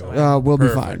beer. there you so- go. We'll be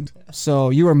Perfect. fine. So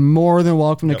you are more than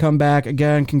welcome to Yep. come back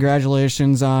again.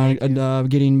 Congratulations on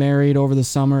getting married over the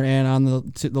summer and on the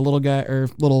little guy or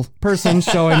little person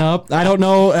showing up. I don't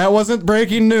know. That wasn't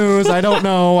breaking news. I don't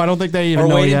know. I don't think they even We're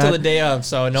know waiting yet. till the day of,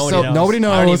 so nobody knows. Nobody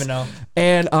knows. I don't even know.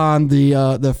 And on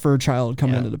the fur child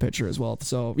coming Yeah. into the picture as well.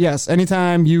 So yes,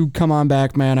 anytime you come on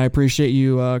back, man, I appreciate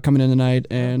you coming in tonight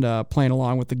and playing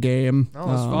along with the game. Oh, it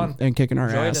was fun. And kicking our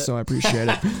Enjoyed ass. it. So I appreciate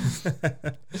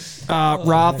it.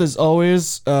 Roth, as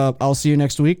always, I'll see you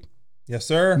next week. Yes,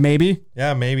 sir. Maybe.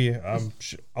 Yeah, maybe.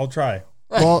 I'll try.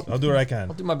 Well, I'll do what I can.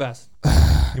 I'll do my best.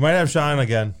 You might have Sean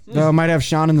again. might have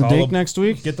Sean in the Call dink him. next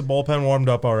week. Get the bullpen warmed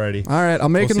up already. All right,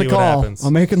 I'm making We'll the see what call. happens.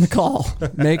 I'm making the call.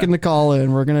 Making the call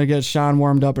in. We're gonna get Sean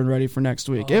warmed up and ready for next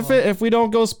week. If we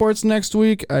don't go sports next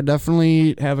week, I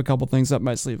definitely have a couple things up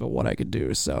my sleeve of what I could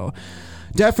do. So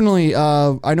definitely,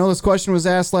 I know this question was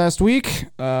asked last week.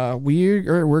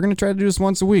 We're gonna try to do this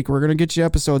once a week. We're gonna get you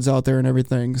episodes out there and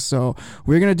everything. So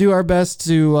we're gonna do our best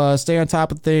to stay on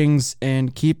top of things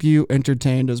and keep you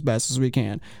entertained as best as we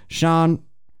can. Sean,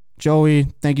 Joey,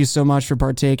 thank you so much for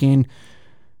partaking.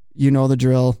 You know the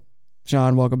drill.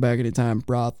 Sean, welcome back anytime.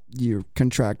 Roth, you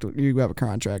have a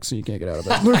contract, so you can't get out of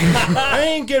it. I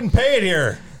ain't getting paid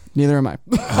here. Neither am I.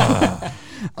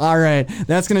 All right,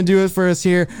 that's going to do it for us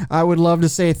here. I would love to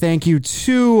say thank you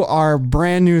to our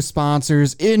brand new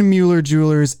sponsors in Mueller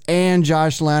Jewelers and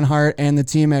Josh Lanhart and the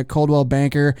team at Coldwell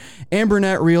Banker and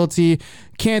Burnett Realty.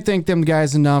 Can't thank them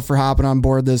guys enough for hopping on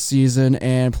board this season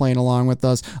and playing along with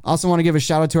us. Also want to give a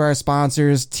shout out to our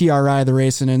sponsors, TRI, the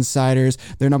Racing Insiders,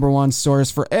 their number one source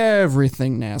for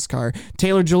everything NASCAR.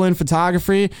 Taylor Jolin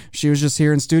Photography, she was just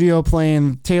here in studio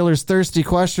playing Taylor's Thirsty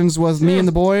Questions with me and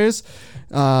the boys.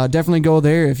 Definitely go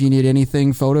there if you need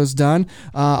anything photos done.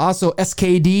 Also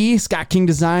SKD, Scott King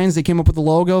Designs, they came up with the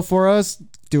logo for us.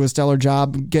 Do a stellar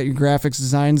job. Get your graphics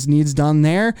designs needs done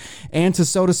there. And to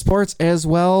Soda Sports as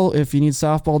well. If you need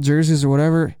softball jerseys or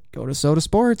whatever, go to Soda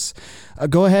Sports.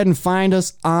 Go ahead and find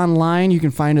us online. You can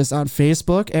find us on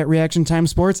Facebook at Reaction Time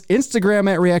Sports, Instagram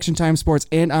at Reaction Time Sports,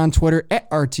 and on Twitter at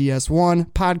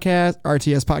RTS1 Podcast.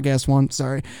 RTS Podcast 1.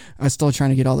 Sorry. I'm still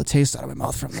trying to get all the taste out of my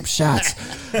mouth from them shots.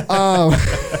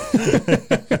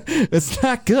 It's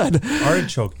not good.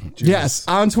 Artichoke juice. Yes,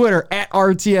 on Twitter at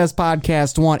RTS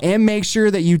Podcast 1. And make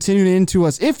sure that you tune in to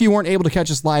us if you weren't able to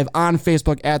catch us live on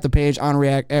Facebook at the page on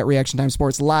at Reaction Time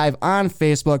Sports live on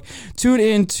Facebook. Tune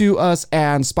in to us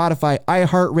on Spotify,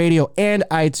 iHeartRadio, and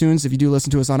iTunes. If you do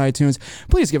listen to us on iTunes,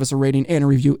 please give us a rating and a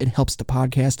review. It helps the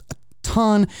podcast a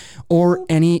ton, or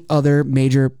any other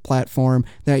major platform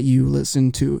that you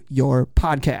listen to your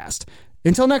podcast.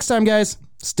 Until next time, guys,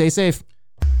 stay safe.